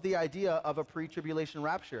love the idea of a pre-tribulation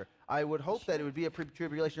rapture. I would hope that it would be a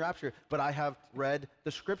pre-tribulation rapture, but I have read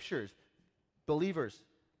the scriptures. Believers,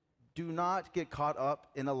 do not get caught up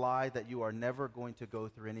in a lie that you are never going to go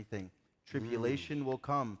through anything. Tribulation will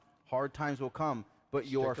come. Hard times will come. But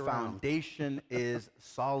your foundation is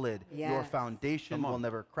solid. Yes. Your foundation will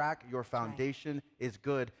never crack. Your foundation is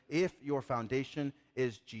good if your foundation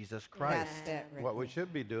is Jesus Christ. What we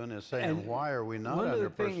should be doing is saying, why are we not under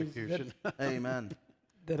persecution? Amen.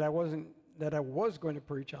 That I was going to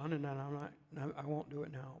preach on, and I won't do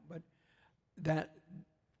it now, but that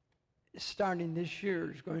starting this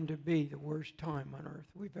year is going to be the worst time on earth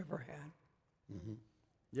we've ever had. Mm-hmm.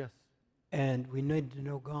 Yes. And we need to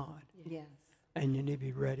know God. Yes. And you need to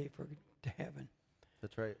be ready to heaven.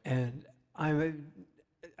 That's right. And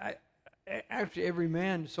actually every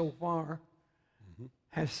man so far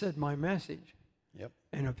has said my message. Yep.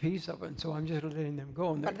 And a piece of it. And so I'm just letting them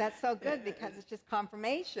go. And but that's so good because it's just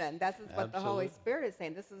confirmation. This is what the Holy Spirit is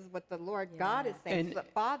saying. This is what the Lord God is saying. This is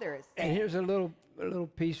what Father is saying. And here's a little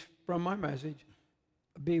piece from my message,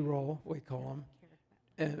 a B-roll, we call them.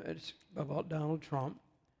 And it's about Donald Trump.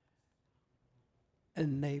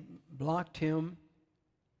 And they blocked him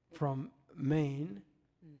from Maine.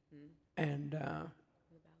 And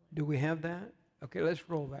do we have that? Okay, let's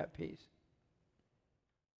roll that piece.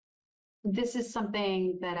 This is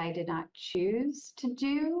something that I did not choose to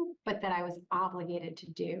do, but that I was obligated to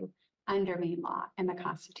do under Maine law and the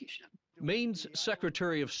Constitution. Maine's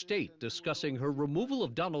Secretary of State discussing her removal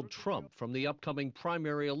of Donald Trump from the upcoming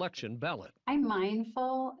primary election ballot. I'm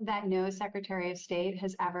mindful that no Secretary of State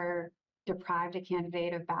has ever deprived a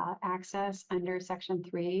candidate of ballot access under Section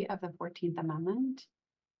 3 of the 14th Amendment,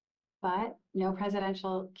 but no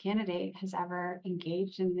presidential candidate has ever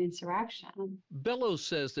engaged in an insurrection. Bellows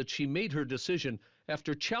says that she made her decision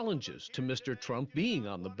after challenges to Mr. Trump being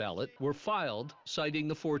on the ballot were filed, citing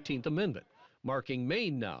the 14th Amendment, marking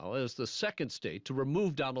Maine now as the second state to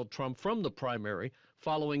remove Donald Trump from the primary,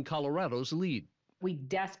 following Colorado's lead. We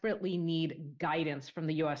desperately need guidance from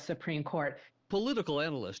the U.S. Supreme Court. Political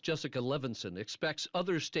analyst Jessica Levinson expects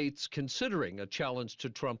other states considering a challenge to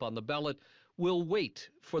Trump on the ballot will wait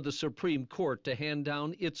for the Supreme Court to hand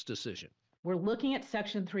down its decision. We're looking at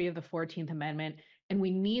Section 3 of the 14th Amendment, and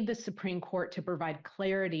we need the Supreme Court to provide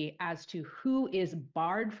clarity as to who is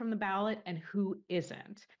barred from the ballot and who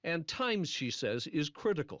isn't. And time, she says, is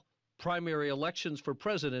critical. Primary elections for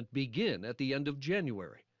president begin at the end of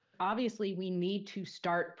January. Obviously, we need to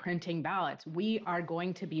start printing ballots. We are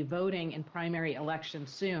going to be voting in primary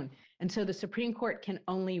elections soon. And so the Supreme Court can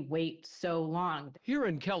only wait so long. Here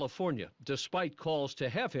in California, despite calls to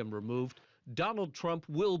have him removed, Donald Trump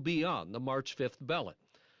will be on the March 5th ballot.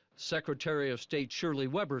 Secretary of State Shirley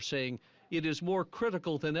Weber saying it is more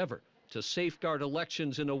critical than ever to safeguard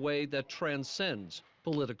elections in a way that transcends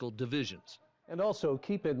political divisions. And also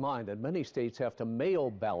keep in mind that many states have to mail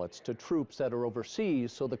ballots to troops that are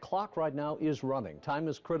overseas, so the clock right now is running. Time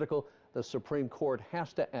is critical. The Supreme Court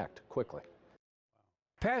has to act quickly.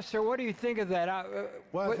 Pastor, what do you think of that?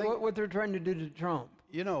 What they're trying to do to Trump?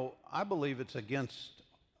 You know, I believe it's against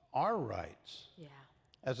our rights. Yeah.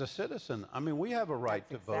 As a citizen, I mean, we have a right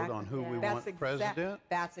to vote on who we want president.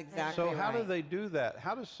 That's exactly So right. how do they do that?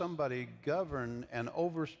 How does somebody govern and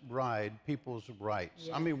override people's rights?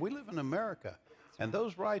 Yeah. I mean, we live in America, and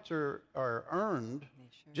those rights are earned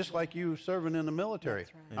just like you serving in the military.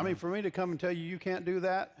 That's right. I mean, for me to come and tell you you can't do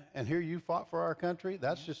that, and here you fought for our country,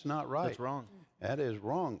 that's just not right. That's wrong. That is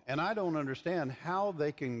wrong. And I don't understand how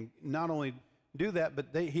they can not only do that, but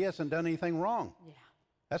he hasn't done anything wrong. Yeah.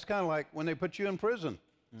 That's kind of like when they put you in prison.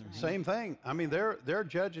 Same thing. I mean, they're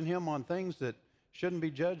judging him on things that shouldn't be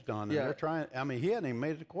judged on. And they're trying. I mean, he hadn't even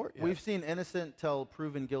made it to court yet. We've seen innocent till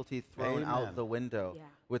proven guilty thrown out the window Yeah.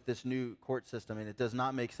 with this new court system, and it does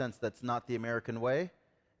not make sense. That's not the American way,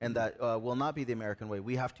 and that will not be the American way.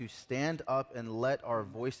 We have to stand up and let our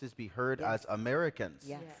voices be heard as Americans.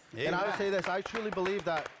 Yes. And I would say this, I truly believe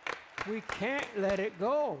that... We can't let it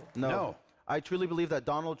go. No. I truly believe that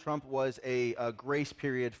Donald Trump was a grace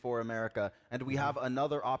period for America, and we have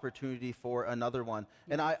another opportunity for another one.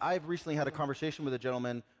 And I've recently had a conversation with a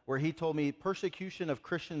gentleman where he told me persecution of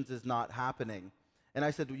Christians is not happening. And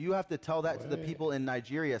I said, well, you have to tell that to the people in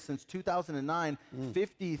Nigeria. Since 2009,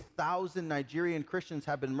 50,000 Nigerian Christians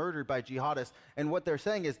have been murdered by jihadists. And what they're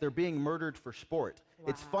saying is they're being murdered for sport. Wow.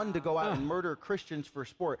 It's fun to go out and murder Christians for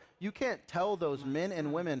sport. You can't tell those men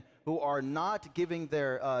and women who are not giving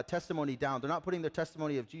their testimony down, they're not putting their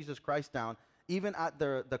testimony of Jesus Christ down, even at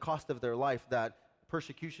the cost of their life, that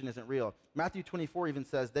persecution isn't real. Matthew 24 even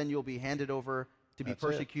says, then you'll be handed over to be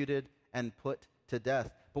persecuted and put to death.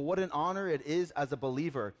 But what an honor it is as a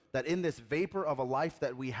believer that in this vapor of a life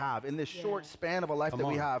that we have, in this short span of a life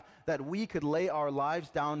we have, that we could lay our lives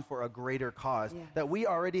down for a greater cause, that we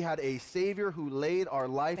already had a Savior who laid our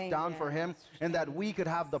life down for him, and that we could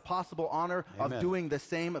have the possible honor of doing the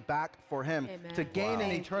same back for him, to gain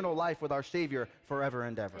an eternal life with our Savior forever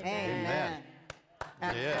and ever. Amen.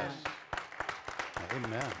 Yes.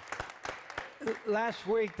 Amen. Last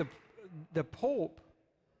week, the Pope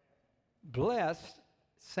blessed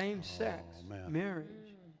same-sex marriage.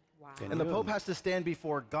 Wow. And the Pope has to stand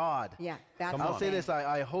before God. Yeah, that's I'll say this,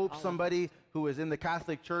 I hope somebody who is in the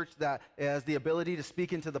Catholic Church that has the ability to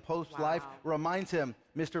speak into the Pope's life reminds him,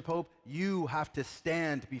 Mr. Pope, you have to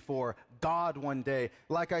stand before God one day.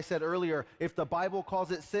 Like I said earlier, if the Bible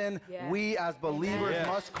calls it sin, we as believers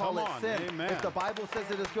must call it sin. Amen. If the Bible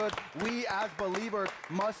says it is good, we as believers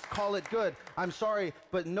must call it good. I'm sorry,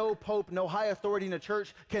 but no Pope, no high authority in the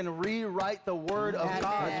church can rewrite the Word of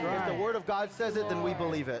God. If the Word of God says it, then we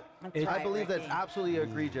believe it. I believe that's absolutely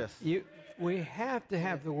egregious. We have to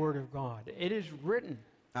have the Word of God. It is written.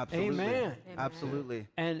 Absolutely. Amen. Absolutely.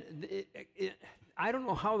 And I don't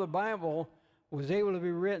know how the Bible was able to be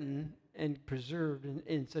written and preserved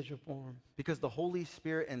in such a form. Because the Holy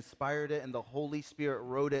Spirit inspired it, and the Holy Spirit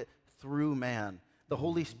wrote it through man. The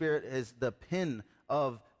Holy Spirit is the pen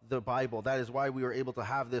of the Bible. That is why we were able to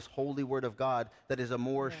have this holy Word of God that is a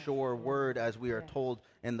more sure word, as we are told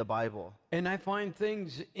in the Bible. And I find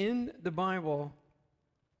things in the Bible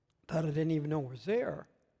that I didn't even know was there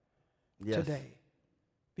today,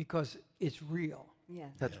 because it's real.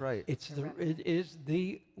 Yes. That's right. It is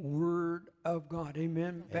the Word of God.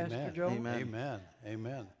 Amen, Pastor Joe? Amen.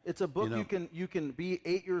 Amen. It's a book you can be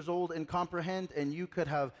 8 years old and comprehend, and you could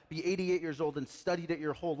be 88 years old and studied it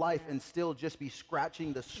your whole life and still just be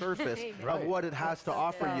scratching the surface of what it has to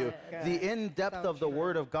offer you. The in-depth of the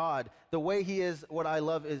Word of God, the way he is, what I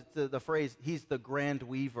love is the phrase, he's the grand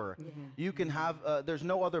weaver. You can have, there's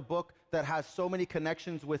no other book that has so many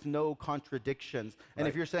connections with no contradictions. And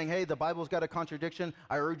if you're saying, hey, the Bible's got a contradiction,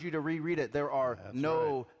 I urge you to reread it. There are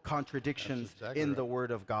no contradictions in the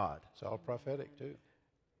Word of God. It's all prophetic, too.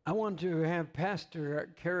 I want to have Pastor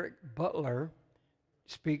Carrick Butler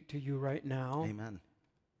speak to you right now. Amen.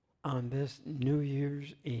 On this New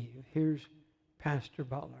Year's Eve. Here's Pastor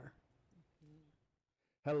Butler.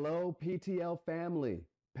 Hello, PTL family.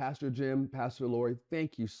 Pastor Jim, Pastor Lori,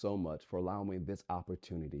 thank you so much for allowing me this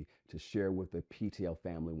opportunity to share with the PTL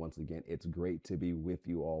family once again. It's great to be with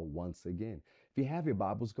you all once again. If you have your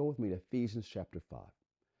Bibles, go with me to Ephesians chapter 5.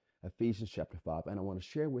 Ephesians chapter 5, and I want to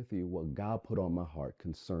share with you what God put on my heart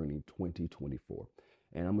concerning 2024.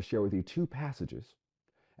 And I'm going to share with you two passages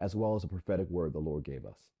as well as a prophetic word the Lord gave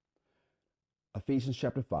us. Ephesians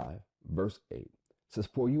chapter 5, verse 8 says,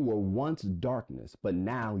 "For you were once darkness, but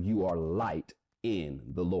now you are light in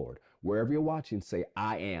the Lord." Wherever you're watching, say,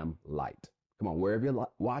 "I am light." Come on, wherever you're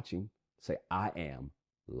watching, say, "I am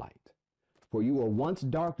light." For you were once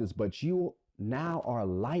darkness, but you now are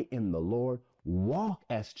light in the Lord. Walk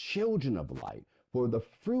as children of light, for the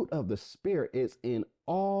fruit of the Spirit is in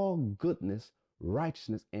all goodness,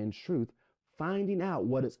 righteousness, and truth, finding out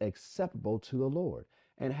what is acceptable to the Lord,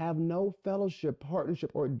 and have no fellowship,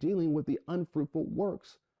 partnership, or dealing with the unfruitful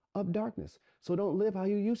works of darkness. So don't live how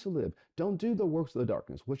you used to live. Don't do the works of the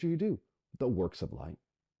darkness. What should you do? The works of light.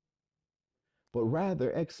 But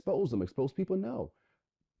rather expose them. Expose people? No.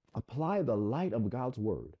 Apply the light of God's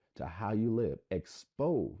word to how you live.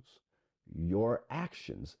 Expose your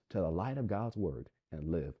actions to the light of God's word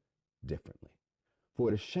and live differently. For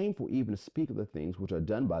it is shameful even to speak of the things which are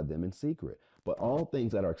done by them in secret. But all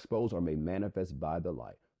things that are exposed are made manifest by the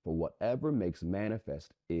light. For whatever makes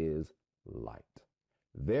manifest is light.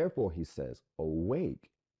 Therefore, he says,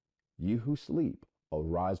 awake, you who sleep,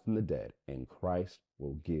 arise from the dead, and Christ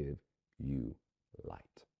will give you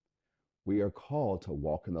light. We are called to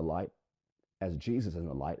walk in the light as Jesus is in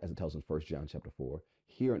the light, as it tells in 1 John chapter 4.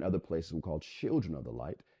 Here and other places we're called children of the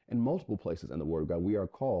light. In multiple places in the Word of God, we are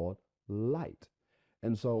called light.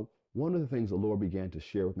 And so one of the things the Lord began to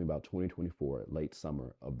share with me about 2024, late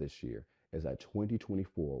summer of this year, is that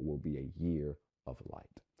 2024 will be a year of light.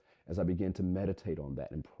 As I began to meditate on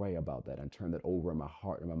that and pray about that and turn that over in my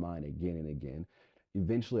heart and my mind again and again,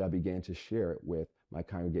 eventually I began to share it with my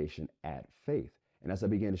congregation at Faith. And as I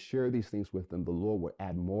began to share these things with them, the Lord would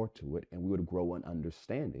add more to it and we would grow in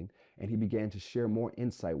understanding. And he began to share more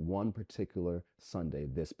insight one particular Sunday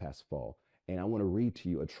this past fall. And I want to read to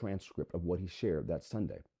you a transcript of what he shared that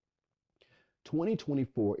Sunday.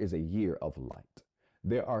 2024 is a year of light.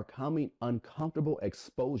 There are coming uncomfortable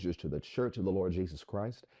exposures to the Church of the Lord Jesus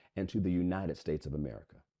Christ and to the United States of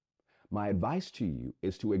America. My advice to you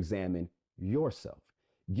is to examine yourself,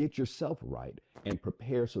 get yourself right, and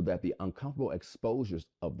prepare so that the uncomfortable exposures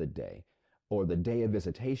of the day or the day of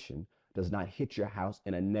visitation does not hit your house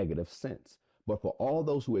in a negative sense. But for all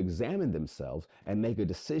those who examine themselves and make a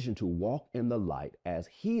decision to walk in the light as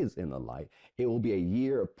he is in the light, it will be a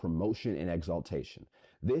year of promotion and exaltation.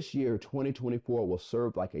 This year, 2024, will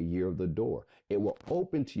serve like a year of the door. It will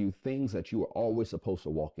open to you things that you were always supposed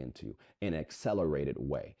to walk into in an accelerated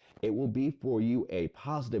way. It will be for you a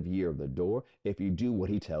positive year of the door if you do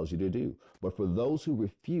what he tells you to do. But for those who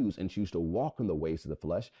refuse and choose to walk in the ways of the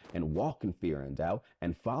flesh and walk in fear and doubt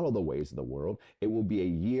and follow the ways of the world, it will be a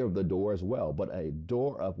year of the door as well, but a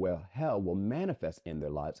door of where hell will manifest in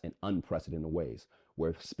their lives in unprecedented ways,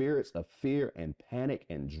 where spirits of fear and panic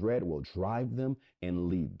and dread will drive them and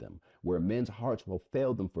lead them, where men's hearts will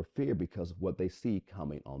fail them for fear because of what they see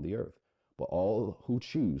coming on the earth. But all who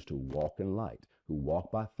choose to walk in light, who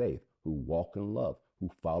walk by faith, who walk in love, who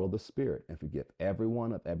follow the Spirit and forgive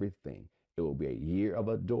everyone of everything, it will be a year of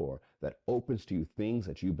a door that opens to you things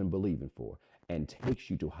that you've been believing for and takes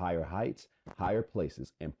you to higher heights, higher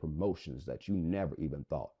places, and promotions that you never even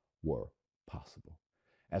thought were possible.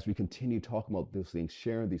 As we continue talking about these things,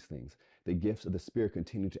 sharing these things, the gifts of the Spirit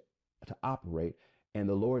continue to operate. And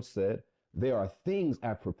the Lord said, there are things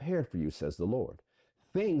I've prepared for you, says the Lord.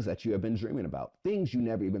 Things that you have been dreaming about, things you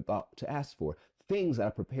never even thought to ask for, things that I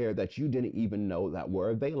prepared that you didn't even know that were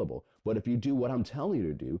available. But if you do what I'm telling you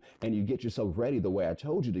to do and you get yourself ready the way I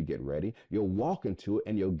told you to get ready, you'll walk into it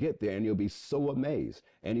and you'll get there and you'll be so amazed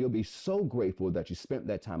and you'll be so grateful that you spent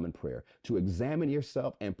that time in prayer to examine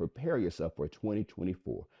yourself and prepare yourself for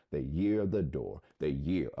 2024, the year of the door, the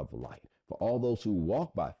year of light. For all those who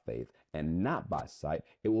walk by faith and not by sight,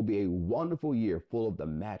 it will be a wonderful year full of the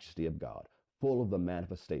majesty of God, full of the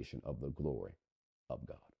manifestation of the glory of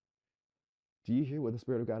God. Do you hear what the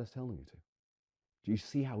Spirit of God is telling you to? Do you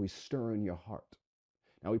see how he's stirring your heart?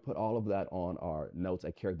 Now, we put all of that on our notes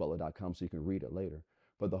at carrickbutler.com so you can read it later.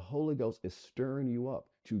 But the Holy Ghost is stirring you up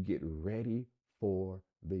to get ready for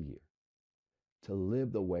the year, to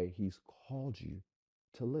live the way he's called you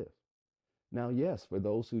to live. Now, yes, for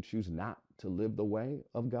those who choose not to live the way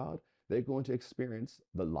of God, they're going to experience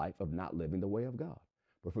the life of not living the way of God.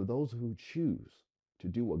 But for those who choose to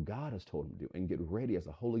do what God has told them to do and get ready as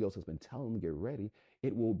the Holy Ghost has been telling them to get ready,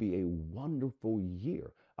 it will be a wonderful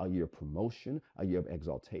year, a year of promotion, a year of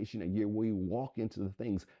exaltation, a year where you walk into the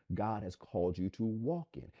things God has called you to walk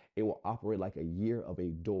in. It will operate like a year of a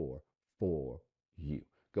door for you.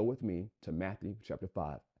 Go with me to Matthew chapter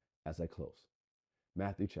 5 as I close.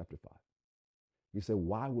 Matthew chapter 5. You say,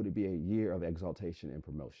 why would it be a year of exaltation and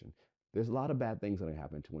promotion? There's a lot of bad things that have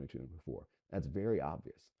happened in 2024. That's very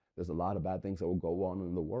obvious. There's a lot of bad things that will go on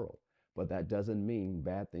in the world, but that doesn't mean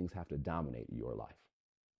bad things have to dominate your life.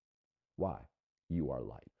 Why? You are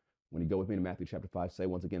light. When you go with me to Matthew chapter 5, say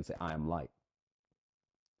once again, say, I am light.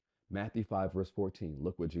 Matthew 5, verse 14,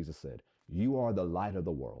 look what Jesus said. You are the light of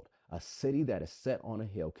the world. A city that is set on a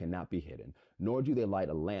hill cannot be hidden, nor do they light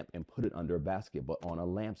a lamp and put it under a basket, but on a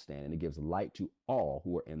lampstand, and it gives light to all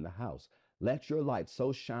who are in the house. Let your light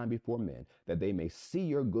so shine before men that they may see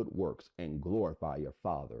your good works and glorify your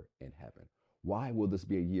Father in heaven. Why will this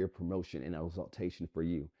be a year of promotion and exaltation for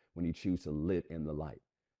you when you choose to live in the light?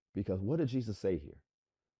 Because what did Jesus say here?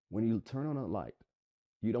 When you turn on a light,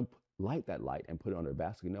 you don't light that light and put it under a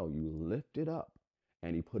basket. No, you lift it up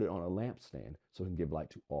and you put it on a lampstand so it can give light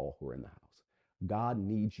to all who are in the house. God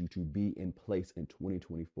needs you to be in place in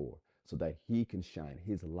 2024 so that he can shine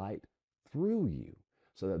his light through you,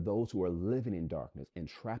 so that those who are living in darkness and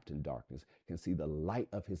trapped in darkness can see the light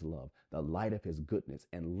of his love, the light of his goodness,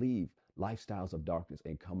 and leave lifestyles of darkness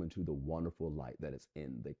and come into the wonderful light that is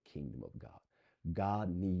in the kingdom of God. God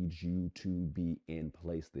needs you to be in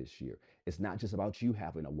place this year. It's not just about you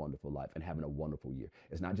having a wonderful life and having a wonderful year.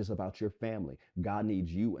 It's not just about your family. God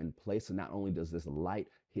needs you in place. And not only does this light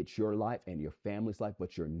hit your life and your family's life,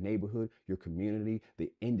 but your neighborhood, your community,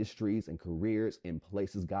 the industries and careers and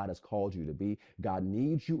places God has called you to be. God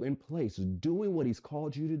needs you in place doing what he's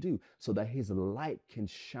called you to do so that his light can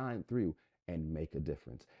shine through and make a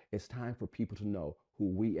difference. It's time for people to know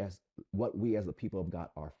what we as the people of God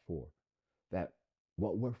are for. That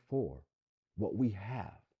what we're for, what we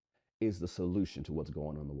have, is the solution to what's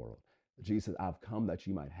going on in the world. Jesus said, I've come that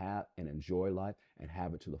you might have and enjoy life and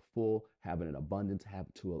have it to the full, have it in abundance, have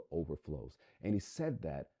it till it overflows. And he said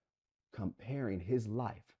that comparing his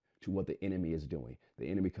life to what the enemy is doing. The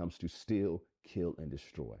enemy comes to steal, kill, and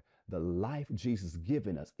destroy. The life Jesus has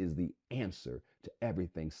given us is the answer to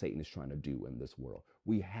everything Satan is trying to do in this world.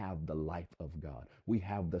 We have the life of God. We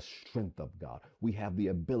have the strength of God. We have the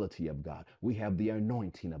ability of God. We have the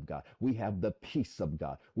anointing of God. We have the peace of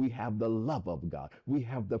God. We have the love of God. We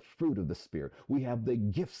have the fruit of the Spirit. We have the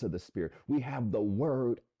gifts of the Spirit. We have the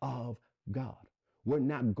word of God. We're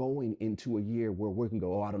not going into a year where we can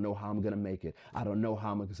go, oh, I don't know how I'm going to make it. I don't know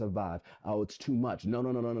how I'm going to survive. Oh, it's too much.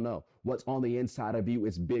 No. What's on the inside of you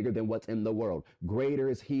is bigger than what's in the world. Greater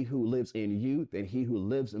is he who lives in you than he who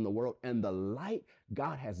lives in the world. And the light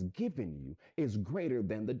God has given you is greater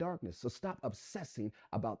than the darkness. So stop obsessing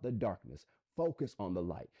about the darkness. Focus on the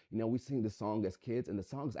light. You know, we sing this song as kids, and the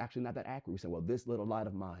song is actually not that accurate. We say, well, this little light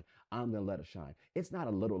of mine, I'm going to let it shine. It's not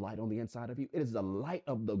a little light on the inside of you. It is the light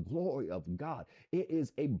of the glory of God. It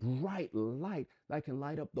is a bright light that can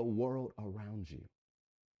light up the world around you.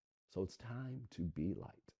 So it's time to be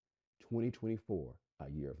light. 2024, a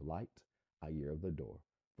year of light, a year of the door.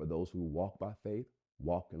 For those who walk by faith,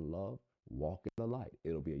 walk in love, walk in the light.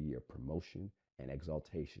 It'll be a year of promotion and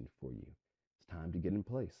exaltation for you. It's time to get in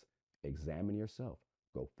place. Examine yourself.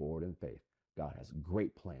 Go forward in faith. God has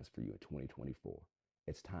great plans for you in 2024.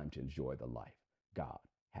 It's time to enjoy the life God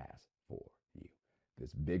has for you.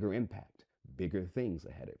 There's bigger impact, bigger things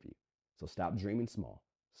ahead of you. So stop dreaming small.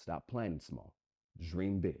 Stop planning small.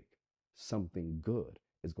 Dream big. Something good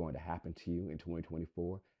is going to happen to you in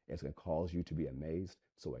 2024. It's going to cause you to be amazed.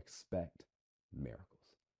 So expect miracles.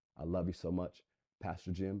 I love you so much.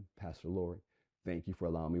 Pastor Jim, Pastor Lori, thank you for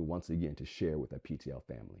allowing me once again to share with the PTL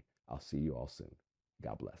family. I'll see you all soon.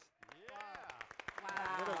 God bless. Wow.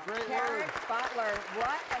 What a great Carrick Butler,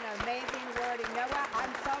 what an amazing word. And you know what?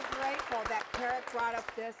 I'm so grateful that Carrick brought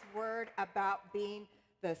up this word about being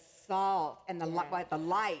the salt and the light.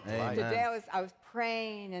 Amen. Today I was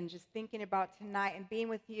praying and just thinking about tonight and being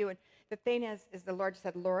with you. And the thing is the Lord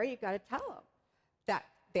said, Lori, you got to tell them that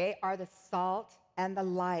they are the salt and the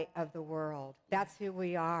light of the world. That's who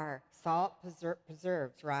we are. Salt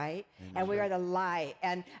preserves, right? Amen. And we are the light.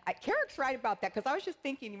 And Carrick's right about that, because I was just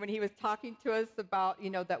thinking when he was talking to us about,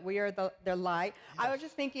 that we are the light. Yes. I was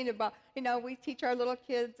just thinking about, we teach our little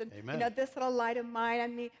kids, and, this little light of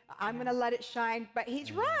mine, I'm going to let it shine. But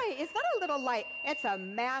he's right. It's not a little light. It's a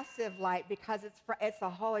massive light, because it's the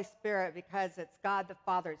Holy Spirit, because it's God the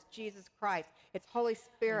Father. It's Jesus Christ. It's Holy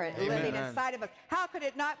Spirit living inside of us. How could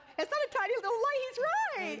it not? It's not a tiny little light he's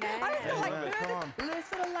right. I was like,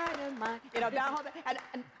 little light of mine. You know, down home, and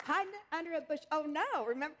hiding under a bush. Oh no!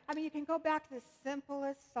 Remember, I mean, you can go back to the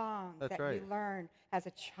simplest songs that you learned as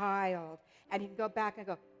a child, and you can go back and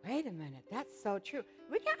go, wait a minute, that's so true.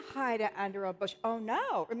 We can't hide it under a bush. Oh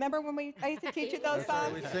no! Remember when I used to teach you those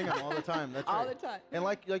songs? Right. We sing them all the time. That's all right. the time. And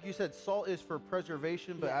like you said, salt is for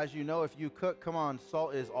preservation, but as you know, if you cook, come on,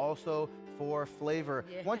 salt is also for flavor.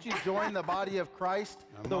 Once you join the body of Christ,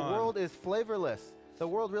 the world is flavorless. The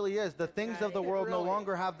world really is. The things of the world no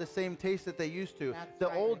longer have the same taste that they used to.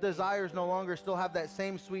 The old desires no longer still have that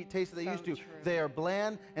same sweet taste that they used to. They are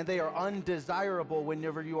bland and they are undesirable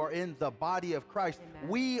whenever you are in the body of Christ.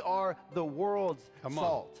 We are the world's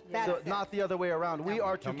salt, not the other way around. We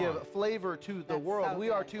are to give flavor to the world. We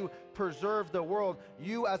are to preserve the world.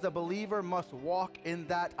 You as a believer must walk in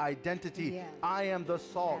that identity. I am the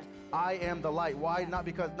salt. I am the light. Why? Not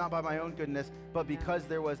by my own goodness, but because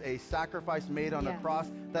there was a sacrifice made on a cross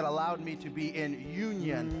that allowed me to be in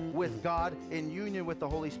union with God, in union with the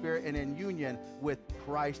Holy Spirit, and in union with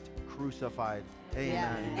Christ crucified.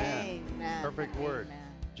 Amen. Amen. Perfect word.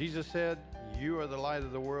 Jesus said, you are the light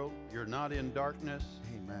of the world. You're not in darkness.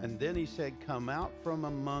 Amen. And then he said, come out from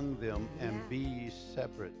among them and be ye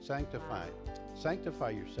separate, sanctified.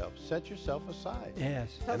 Sanctify yourself. Set yourself aside. Yes.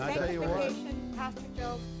 So and I tell you what, sanctification, Pastor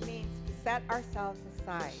Joe, means to set ourselves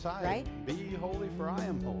aside, right? Be ye holy, for I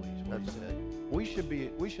am holy, is what he said.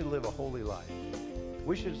 We should live a holy life.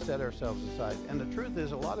 We should set ourselves aside. And the truth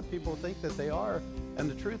is, a lot of people think that they are, and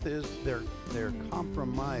the truth is, they're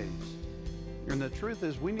compromised. And the truth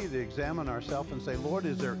is, we need to examine ourselves and say, Lord,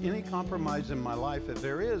 is there any compromise in my life? If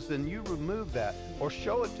there is, then you remove that or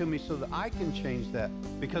show it to me so that I can change that.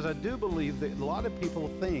 Because I do believe that a lot of people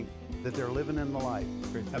think that they're living in the light.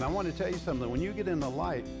 And I want to tell you something. When you get in the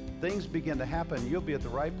light, things begin to happen. You'll be at the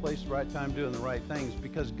right place, the right time, doing the right things,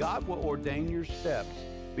 because God will ordain your steps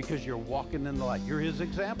because you're walking in the light. You're his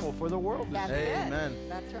example for the world. That's Amen.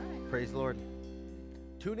 That's right. Praise the Lord.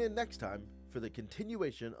 Tune in next time for the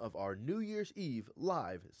continuation of our New Year's Eve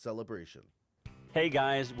live celebration. Hey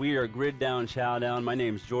guys, we are Grid Down Chow Down. My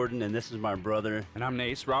name's Jordan, and this is my brother. And I'm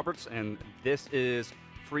Nace Roberts, and this is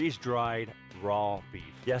freeze-dried raw beef.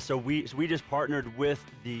 Yeah, so we just partnered with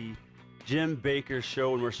the Jim Bakker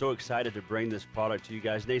Show, and we're so excited to bring this product to you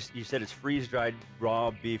guys. Nace, you said it's freeze-dried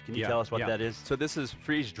raw beef. Can you tell us what that is? So this is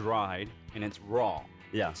freeze-dried, and it's raw.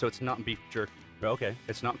 Yeah. So it's not beef jerky. Okay.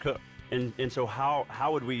 It's not cooked. And so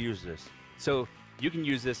how would we use this? So you can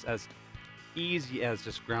use this as easy as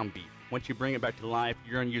just ground beef. Once you bring it back to life,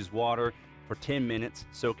 you're going to use water for 10 minutes,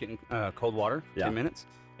 soak it in cold water, 10 minutes,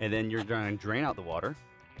 and then you're going to drain out the water,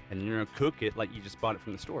 and you're going to cook it like you just bought it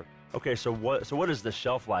from the store. Okay, so what is the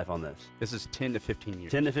shelf life on this? This is 10 to 15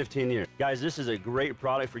 years. 10 to 15 years. Guys, this is a great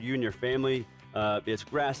product for you and your family. It's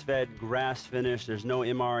grass-fed, grass-finished. There's no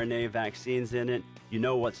mRNA vaccines in it. You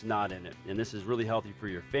know what's not in it. And this is really healthy for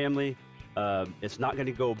your family. It's not going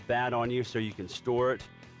to go bad on you, so you can store it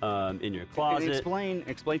in your closet. And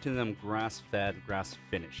explain to them grass-fed,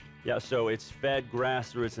 grass-finished. Yeah, so it's fed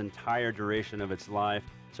grass through its entire duration of its life.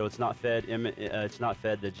 So it's not fed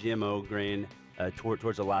the GMO grain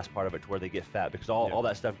towards the last part of it, to where they get fat, because all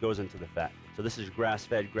that stuff goes into the fat. So this is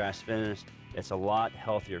grass-fed, grass-finished. It's a lot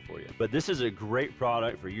healthier for you. But this is a great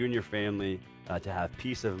product for you and your family to have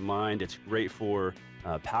peace of mind. It's great for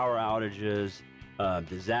power outages,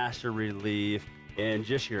 disaster relief, and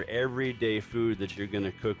just your everyday food that you're going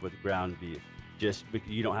to cook with ground beef. Just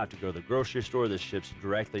you don't have to go to the grocery store. This ships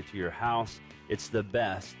directly to your house. It's the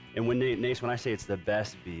best. And when Nace, when I say it's the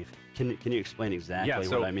best beef, can you explain exactly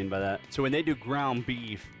what I mean by that? So when they do ground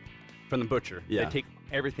beef from the butcher, they take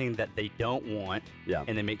everything that they don't want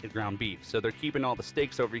and they make the ground beef. So they're keeping all the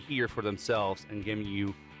steaks over here for themselves and giving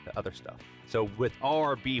you the other stuff. So with all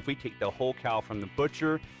our beef, we take the whole cow from the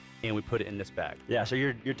butcher and we put it in this bag. Yeah, so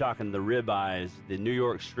you're talking the ribeyes, the New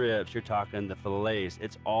York strips, you're talking the fillets.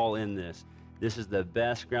 It's all in this. This is the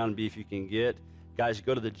best ground beef you can get. Guys,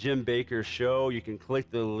 go to the Jim Bakker Show. You can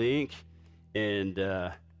click the link and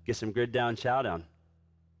get some Grid Down Chow Down.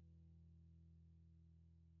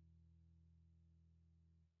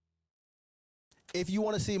 If you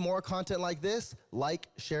want to see more content like this, like,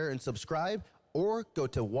 share, and subscribe, or go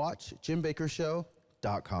to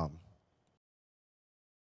watchjimbakkershow.com.